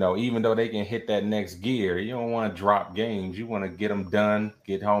even though they can hit that next gear, you don't want to drop games. You want to get them done,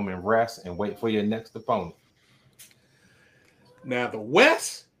 get home and rest, and wait for your next opponent. Now the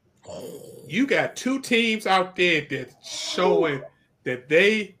West, you got 2 teams out there that's showing that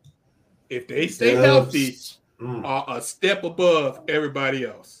if they stay healthy, are a step above everybody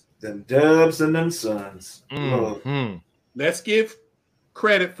else. Them Dubs and them Suns. Let's give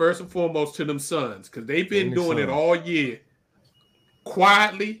credit first and foremost to them Suns because they've been doing it all year.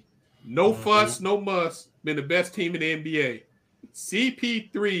 Quietly, no fuss, no muss, been the best team in the NBA.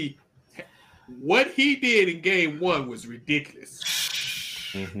 CP3, what he did in game 1 was ridiculous.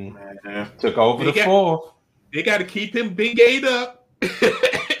 Took over the 4th. They got to keep him Bengayed up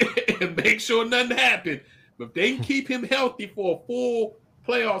and make sure nothing happened. But if they can keep him healthy for a full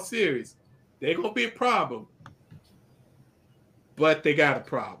playoff series, they're going to be a problem. But they got a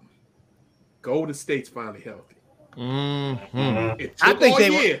problem. Golden State's finally healthy. I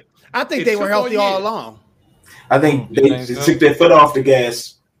think they were healthy all along. I think they took their foot off the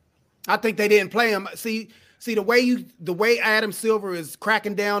gas. I think they didn't play him. See the way Adam Silver is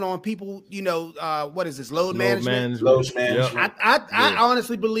cracking down on people. What is this load management? Load management. I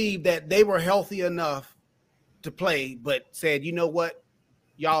honestly believe that they were healthy enough to play, but said, you know what,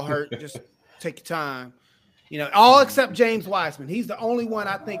 y'all hurt. Just take your time. All except James Wiseman. He's the only one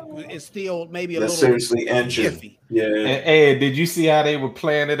I think is still maybe a little seriously injured. Iffy. Yeah. And Ed, did you see how they were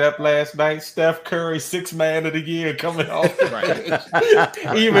playing it up last night? Steph Curry, 6th man of the year, coming off. Right.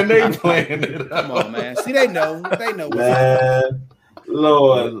 Even they playing it up. Come on, man. See, they know. Man,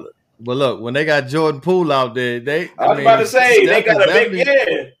 Lord. But look, when they got Jordan Poole out there, I was about to say they got a big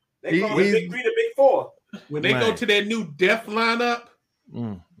They call it Big 3 to Big 4. When they go to their new death lineup,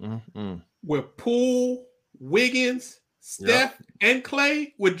 with Poole, Wiggins, Steph, and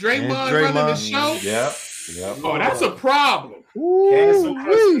Clay with Draymond running the show. Yep. Oh, that's a problem.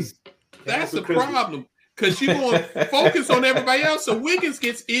 That's a problem because you're going to focus on everybody else. So Wiggins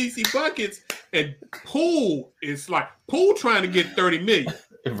gets easy buckets, and Poole is like trying to get 30 million.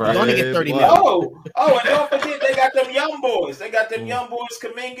 Right. Going to get 30 million. Oh, and don't forget they got them young boys. They got them young boys,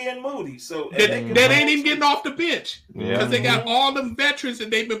 Kuminga and Moody. So that ain't even getting off the bench because they got all them veterans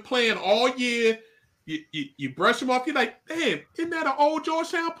and they've been playing all year. You brush him off. You're like, damn, isn't that an old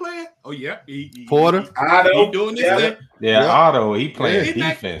Georgetown player? Oh yeah, Porter. He doing this thing. Yeah, Otto. He playing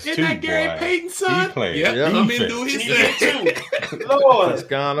defense too. Isn't that Gary Payton's son? He playing. Yeah, come in do his thing too. Lord,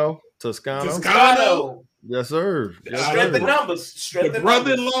 Toscano. Yes, sir. Strength the numbers. The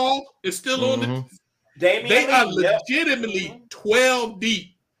brother-in-law is still on the. They are legitimately 12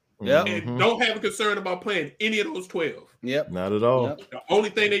 deep. And don't have a concern about playing any of those 12. Yep, not at all. The only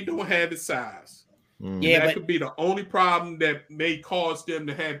thing they don't have is size. That could be the only problem that may cause them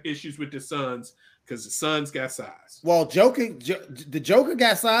to have issues with the Suns because the Suns got size. Well, the Joker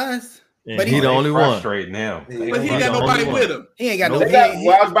got size, but he's the only one. Right now, but he got nobody with him. He ain't got no.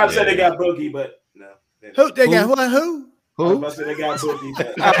 I was about to say they got Boogie, but no. Who they got? Who? I was about to say they got Boogie.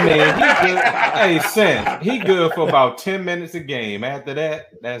 I mean, he good for about 10 minutes a game. After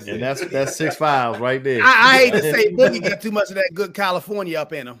that, that's 6 fouls right there. I hate to say Boogie got too much of that good California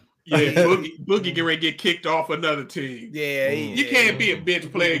up in him. Yeah, Boogie get ready to get kicked off another team. Yeah, you can't be a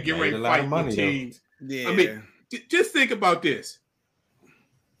bench player and get ready to fight for teams. Yeah. I mean, just think about this.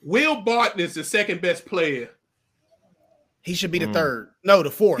 Will Barton is the second best player. He should be the third. No, the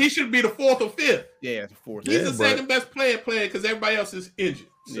fourth. He should be the fourth or fifth. Yeah, the fourth. He's the second best player playing because everybody else is injured.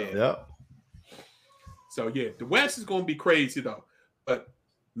 So, the West is going to be crazy though. But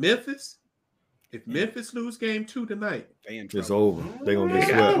Memphis, If Memphis lose game 2 tonight, it's over. They're gonna get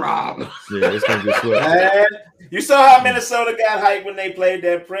they got swept. problems. Yeah, it's gonna get swept. Man, you saw how Minnesota got hyped when they played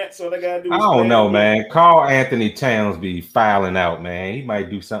that Prince. So they gotta do. I don't know, man. Carl Anthony Towns be filing out, man. He might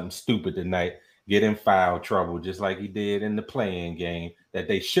do something stupid tonight, get in foul trouble, just like he did in the playing game that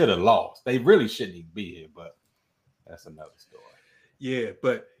they should have lost. They really shouldn't even be here, but that's another story. Yeah,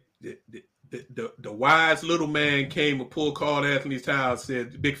 but the wise little man came and pulled Carl Anthony Towns,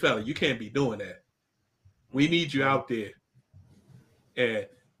 said, "Big fella, you can't be doing that. We need you out there." And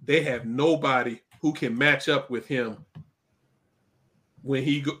they have nobody who can match up with him when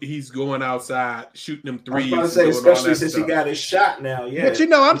he's going outside shooting them threes. I was about to say, especially since he got his shot now. Yeah, but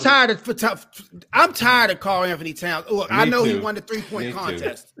I'm tired of Carl Anthony Towns. Look, I know he won the 3-point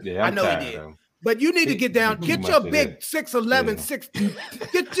contest. Yeah, I know he did. But you need to get down. Get your big 6'11", 6.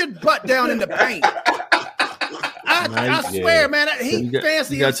 Get your butt down in the paint. I swear, man. He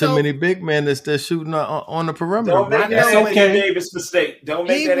fancy. You got too many big men that's shooting on the perimeter. Don't make that Anthony Davis mistake. Don't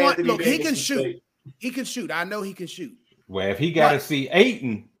make that Anthony Davis mistake. He can shoot. He can shoot. I know he can shoot. Well, if he got to see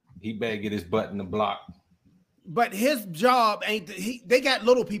Ayton, he better get his butt in the block. But his job ain't. They got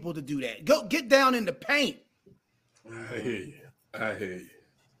little people to do that. Go get down in the paint. I hear you.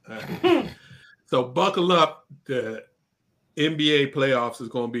 So buckle up. The NBA playoffs is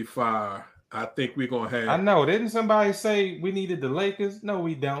going to be fire. I think we're going to have. I know. Didn't somebody say we needed the Lakers? No,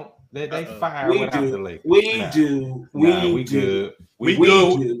 we don't. They fire without the Lakers. We do. We good. We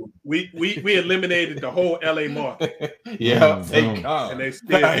do. We eliminated the whole LA market. Yeah, they come. And they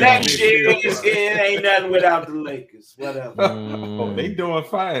still next year it ain't nothing without the Lakers. Whatever. They doing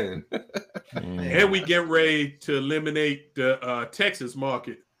fine. And we get ready to eliminate the Texas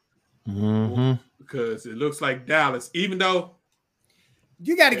market. Because it looks like Dallas, even though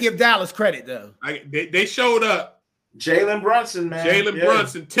you got to give Dallas credit though. They showed up. Jalen Brunson, man.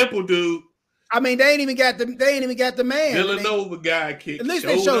 Brunson, Temple dude. I mean, they ain't even got the man. Villanova guy kicked. At least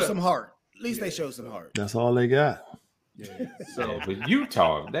they showed some heart. They showed some heart. That's all they got. Yeah. So, but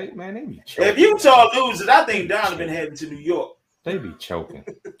Utah, they be choking. If Utah loses, I think Donovan heading to New York. They be choking.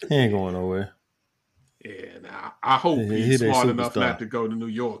 He ain't going nowhere. Yeah, I hope he's smart enough not to go to New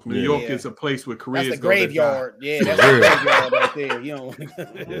York. New York is a place where careers. That's the graveyard. Yeah, that's the graveyard right there. You know,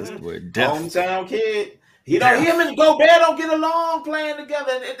 hometown kid. Him and Gobert don't get along playing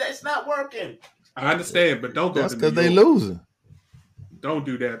together. It's not working. I understand, but don't go. That's because they losing. Don't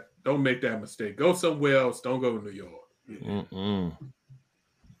do that. Don't make that mistake. Go somewhere else. Don't go to New York. And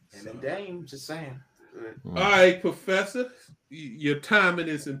then Dame, just saying. All right, Professor. Your timing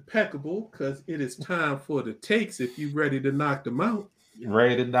is impeccable because it is time for the takes if you're ready to knock them out.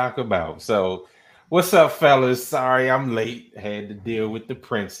 Ready to knock them out. So, what's up, fellas? Sorry I'm late. Had to deal with the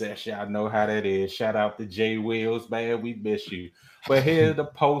princess. Y'all know how that is. Shout out to Jay Wills, man. We miss you. But here's the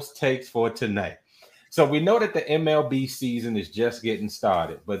post takes for tonight. So, we know that the MLB season is just getting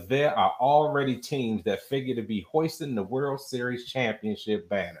started, but there are already teams that figure to be hoisting the World Series championship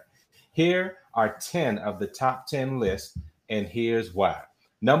banner. Here are 10 of the top 10 lists. And here's why.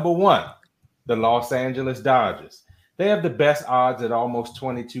 Number 1, the Los Angeles Dodgers. They have the best odds at almost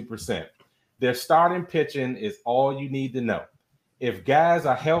 22%. Their starting pitching is all you need to know. If guys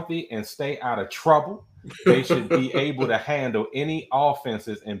are healthy and stay out of trouble, they should be able to handle any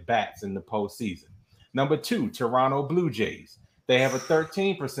offenses and bats in the postseason. Number 2, Toronto Blue Jays. They have a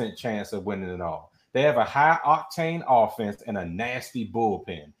 13% chance of winning it all. They have a high-octane offense and a nasty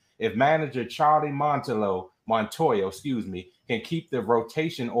bullpen. If manager Charlie Montoyo, can keep the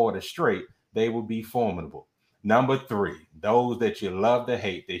rotation order straight, they will be formidable. Number 3, those that you love to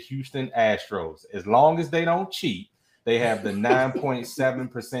hate, the Houston Astros. As long as they don't cheat, they have the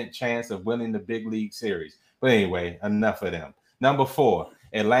 9.7% chance of winning the big league series. But anyway, enough of them. Number 4,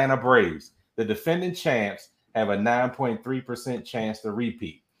 Atlanta Braves. The defending champs have a 9.3% chance to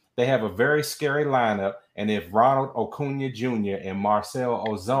repeat. They have a very scary lineup, and if Ronald Acuna Jr. and Marcell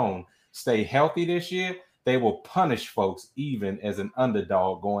Ozuna stay healthy this year, they will punish folks even as an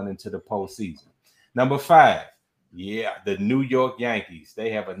underdog going into the postseason. Number 5, the New York Yankees. They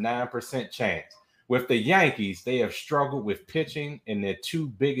have a 9% chance. With the Yankees, they have struggled with pitching and their 2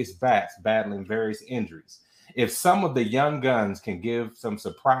 biggest bats battling various injuries. If some of the young guns can give some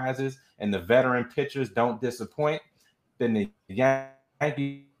surprises and the veteran pitchers don't disappoint, then the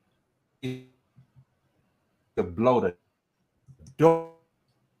Yankees to blow the door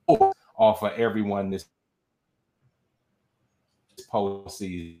off of everyone this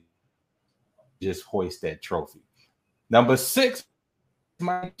postseason, just hoist that trophy. Number 6,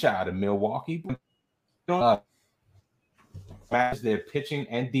 my child in Milwaukee. Match their pitching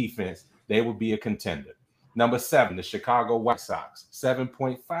and defense, they will be a contender. Number 7, the Chicago White Sox,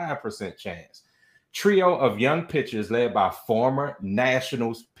 7.5% chance. Trio of young pitchers led by former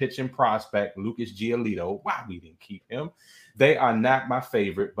Nationals pitching prospect Lucas Giolito. Why we didn't keep him? They are not my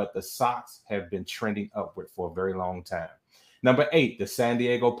favorite, but the Sox have been trending upward for a very long time. Number 8, the San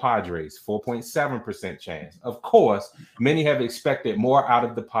Diego Padres, 4.7% chance. Of course, many have expected more out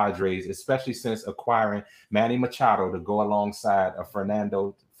of the Padres, especially since acquiring Manny Machado to go alongside of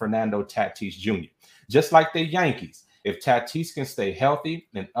Fernando Tatis Jr. Just like the Yankees, if Tatis can stay healthy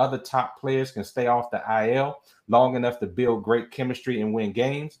and other top players can stay off the IL long enough to build great chemistry and win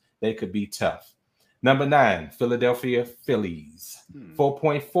games, they could be tough. Number 9, Philadelphia Phillies,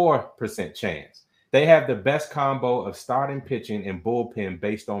 4.4% chance. They have the best combo of starting pitching and bullpen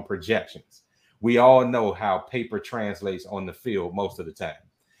based on projections. We all know how paper translates on the field most of the time.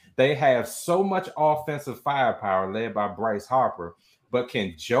 They have so much offensive firepower led by Bryce Harper, but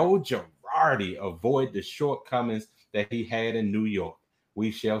can Joe Girardi avoid the shortcomings that he had in New York?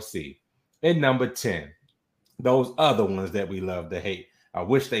 We shall see. And number 10, those other ones that we love to hate. I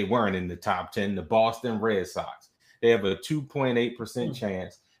wish they weren't in the top 10, the Boston Red Sox. They have a 2.8%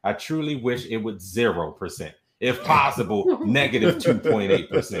 chance. I truly wish it was 0%. If possible, negative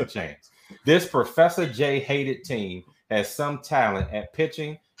 2.8% chance. This Professor J hated team has some talent at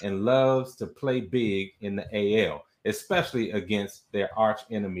pitching and loves to play big in the AL, especially against their arch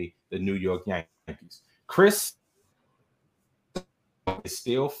enemy, the New York Yankees. Chris is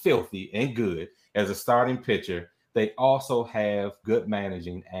still filthy and good as a starting pitcher. They also have good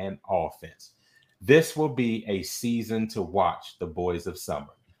managing and offense. This will be a season to watch the boys of summer.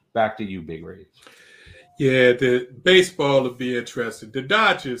 Back to you, Big Rage. Yeah, the baseball will be interesting. The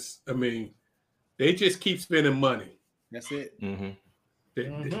Dodgers, I mean, they just keep spending money. That's it.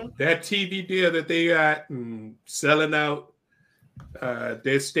 That TV deal that they got and selling out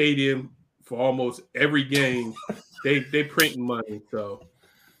their stadium for almost every game, they printing money. So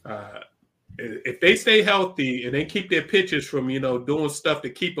if they stay healthy and they keep their pitchers from, doing stuff to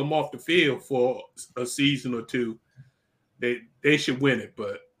keep them off the field for a season or two, they should win it.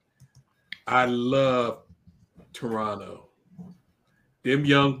 But I love Toronto. Them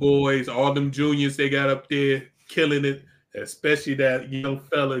young boys, all them juniors they got up there killing it, especially that young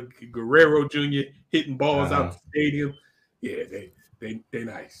fella Guerrero Jr. hitting balls out the stadium. Yeah, they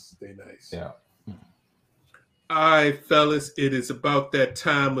nice. They nice. Yeah. All right, fellas, it is about that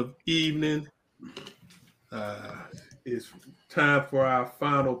time of evening. It's time for our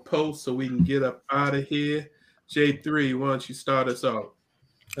final post so we can get up out of here. J3, why don't you start us off?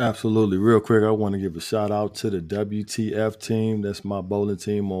 Absolutely. Real quick, I want to give a shout out to the WTF team. That's my bowling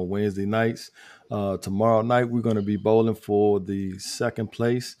team on Wednesday nights. Tomorrow night, we're going to be bowling for the second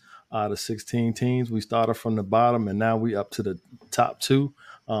place out of 16 teams. We started from the bottom, and now we up to the top 2.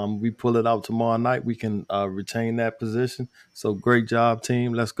 We pull it out tomorrow night. We can retain that position. So great job,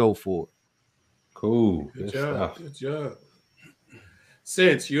 team. Let's go for it. Cool. Good job. Good job.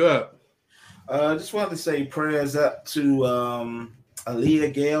 Since you're up. I just wanted to say prayers up to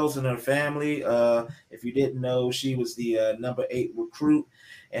Aaliyah Gales and her family. If you didn't know, she was the number 8 recruit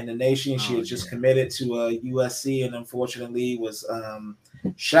in the nation. She had just committed to USC and unfortunately was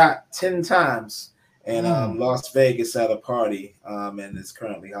shot 10 times in Las Vegas at a party and is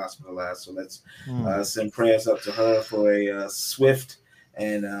currently hospitalized. So let's send prayers up to her for a swift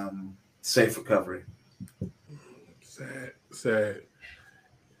and safe recovery. Sad.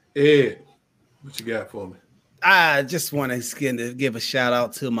 Ed, what you got for me? I just want to give a shout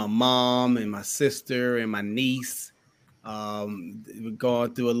out to my mom and my sister and my niece. We're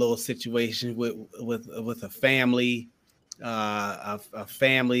going through a little situation with a family, a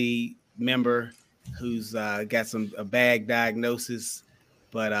family member who's got a bad diagnosis,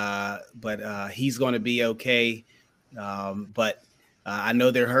 but he's going to be okay. But I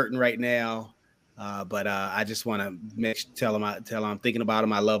know they're hurting right now. But I just want to tell them I'm thinking about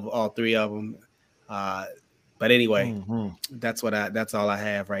them. I love all 3 of them. But anyway, that's all I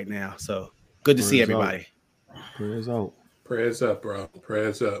have right now. So good to see everybody. Prayers out. Prayers up, bro.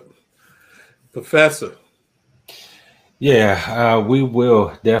 Prayers up. Professor. Yeah, we will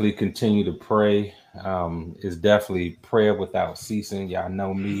definitely continue to pray. It's definitely prayer without ceasing. Y'all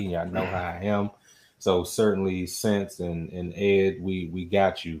know me. Y'all know how I am. So certainly, Sense and Ed, we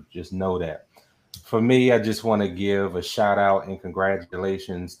got you. Just know that. For me, I just want to give a shout out and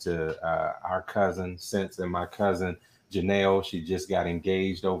congratulations to our cousin, Sense, and my cousin, Janelle. She just got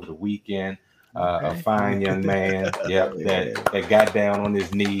engaged over the weekend. A fine young man, that got down on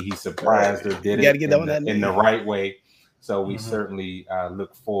his knee. He surprised her, did it in the right way. So we certainly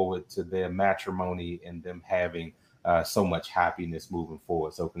look forward to their matrimony and them having so much happiness moving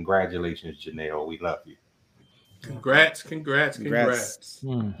forward. So congratulations, Janelle. We love you. Congrats.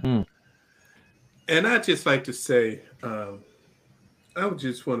 Mm-hmm. And I just like to say, I would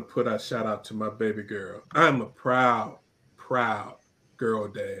just want to put a shout out to my baby girl. I'm a proud girl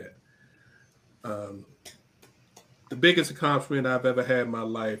dad. The biggest accomplishment I've ever had in my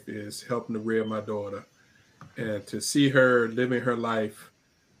life is helping to rear my daughter, and to see her living her life.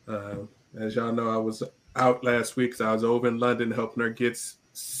 As y'all know, I was out last week, so I was over in London helping her get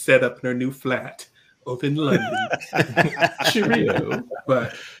set up in her new flat over in London. Cheerio.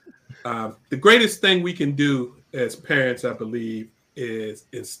 But the greatest thing we can do as parents, I believe, is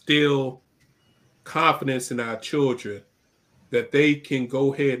instill confidence in our children that they can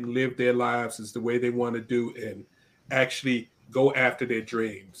go ahead and live their lives as the way they want to do and actually go after their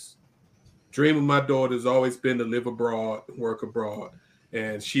dreams. Dream of my daughter has always been to live abroad, work abroad,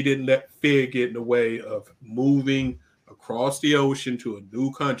 and she didn't let fear get in the way of moving across the ocean to a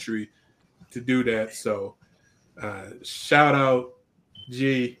new country to do that. So shout out,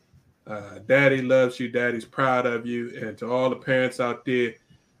 G. Daddy loves you. Daddy's proud of you. And to all the parents out there,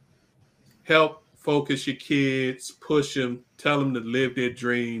 help focus your kids, push them, tell them to live their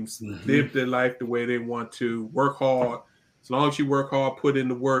dreams, live their life the way they want to, work hard. As long as you work hard, put in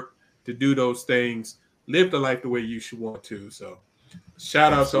the work to do those things, live the life the way you should want to. So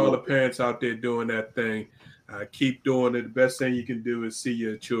shout out to all the parents out there doing that thing. Keep doing it. The best thing you can do is see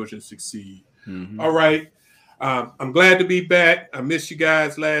your children succeed. All right. I'm glad to be back. I missed you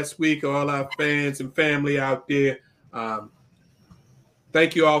guys last week, all our fans and family out there.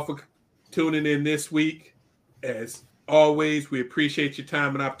 Thank you all for tuning in this week. As always, we appreciate your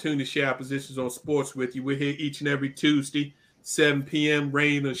time and opportunity to share our positions on sports with you. We're here each and every Tuesday, 7 p.m.,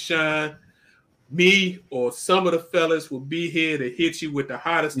 rain or shine. Me or some of the fellas will be here to hit you with the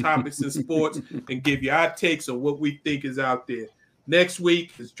hottest topics in sports and give you our takes on what we think is out there. Next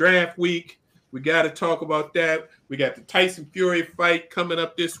week is draft week. We got to talk about that. We got the Tyson Fury fight coming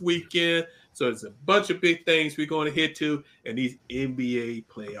up this weekend. So there's a bunch of big things we're going to hit to, and these NBA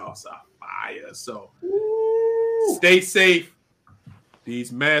playoffs are fire. So stay safe.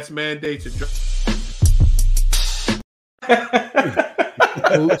 These mask mandates are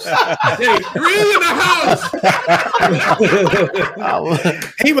Oops. Hey, Green in the house.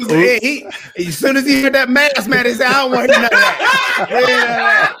 He was he as soon as he heard that mask, man, he said, I don't want to know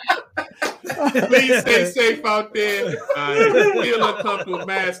that. Please stay safe out there. Feel uncomfortable,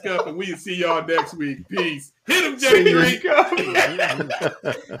 mask up, and we'll see y'all next week. Peace. Hit him, Jay. Take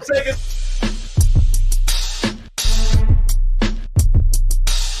it.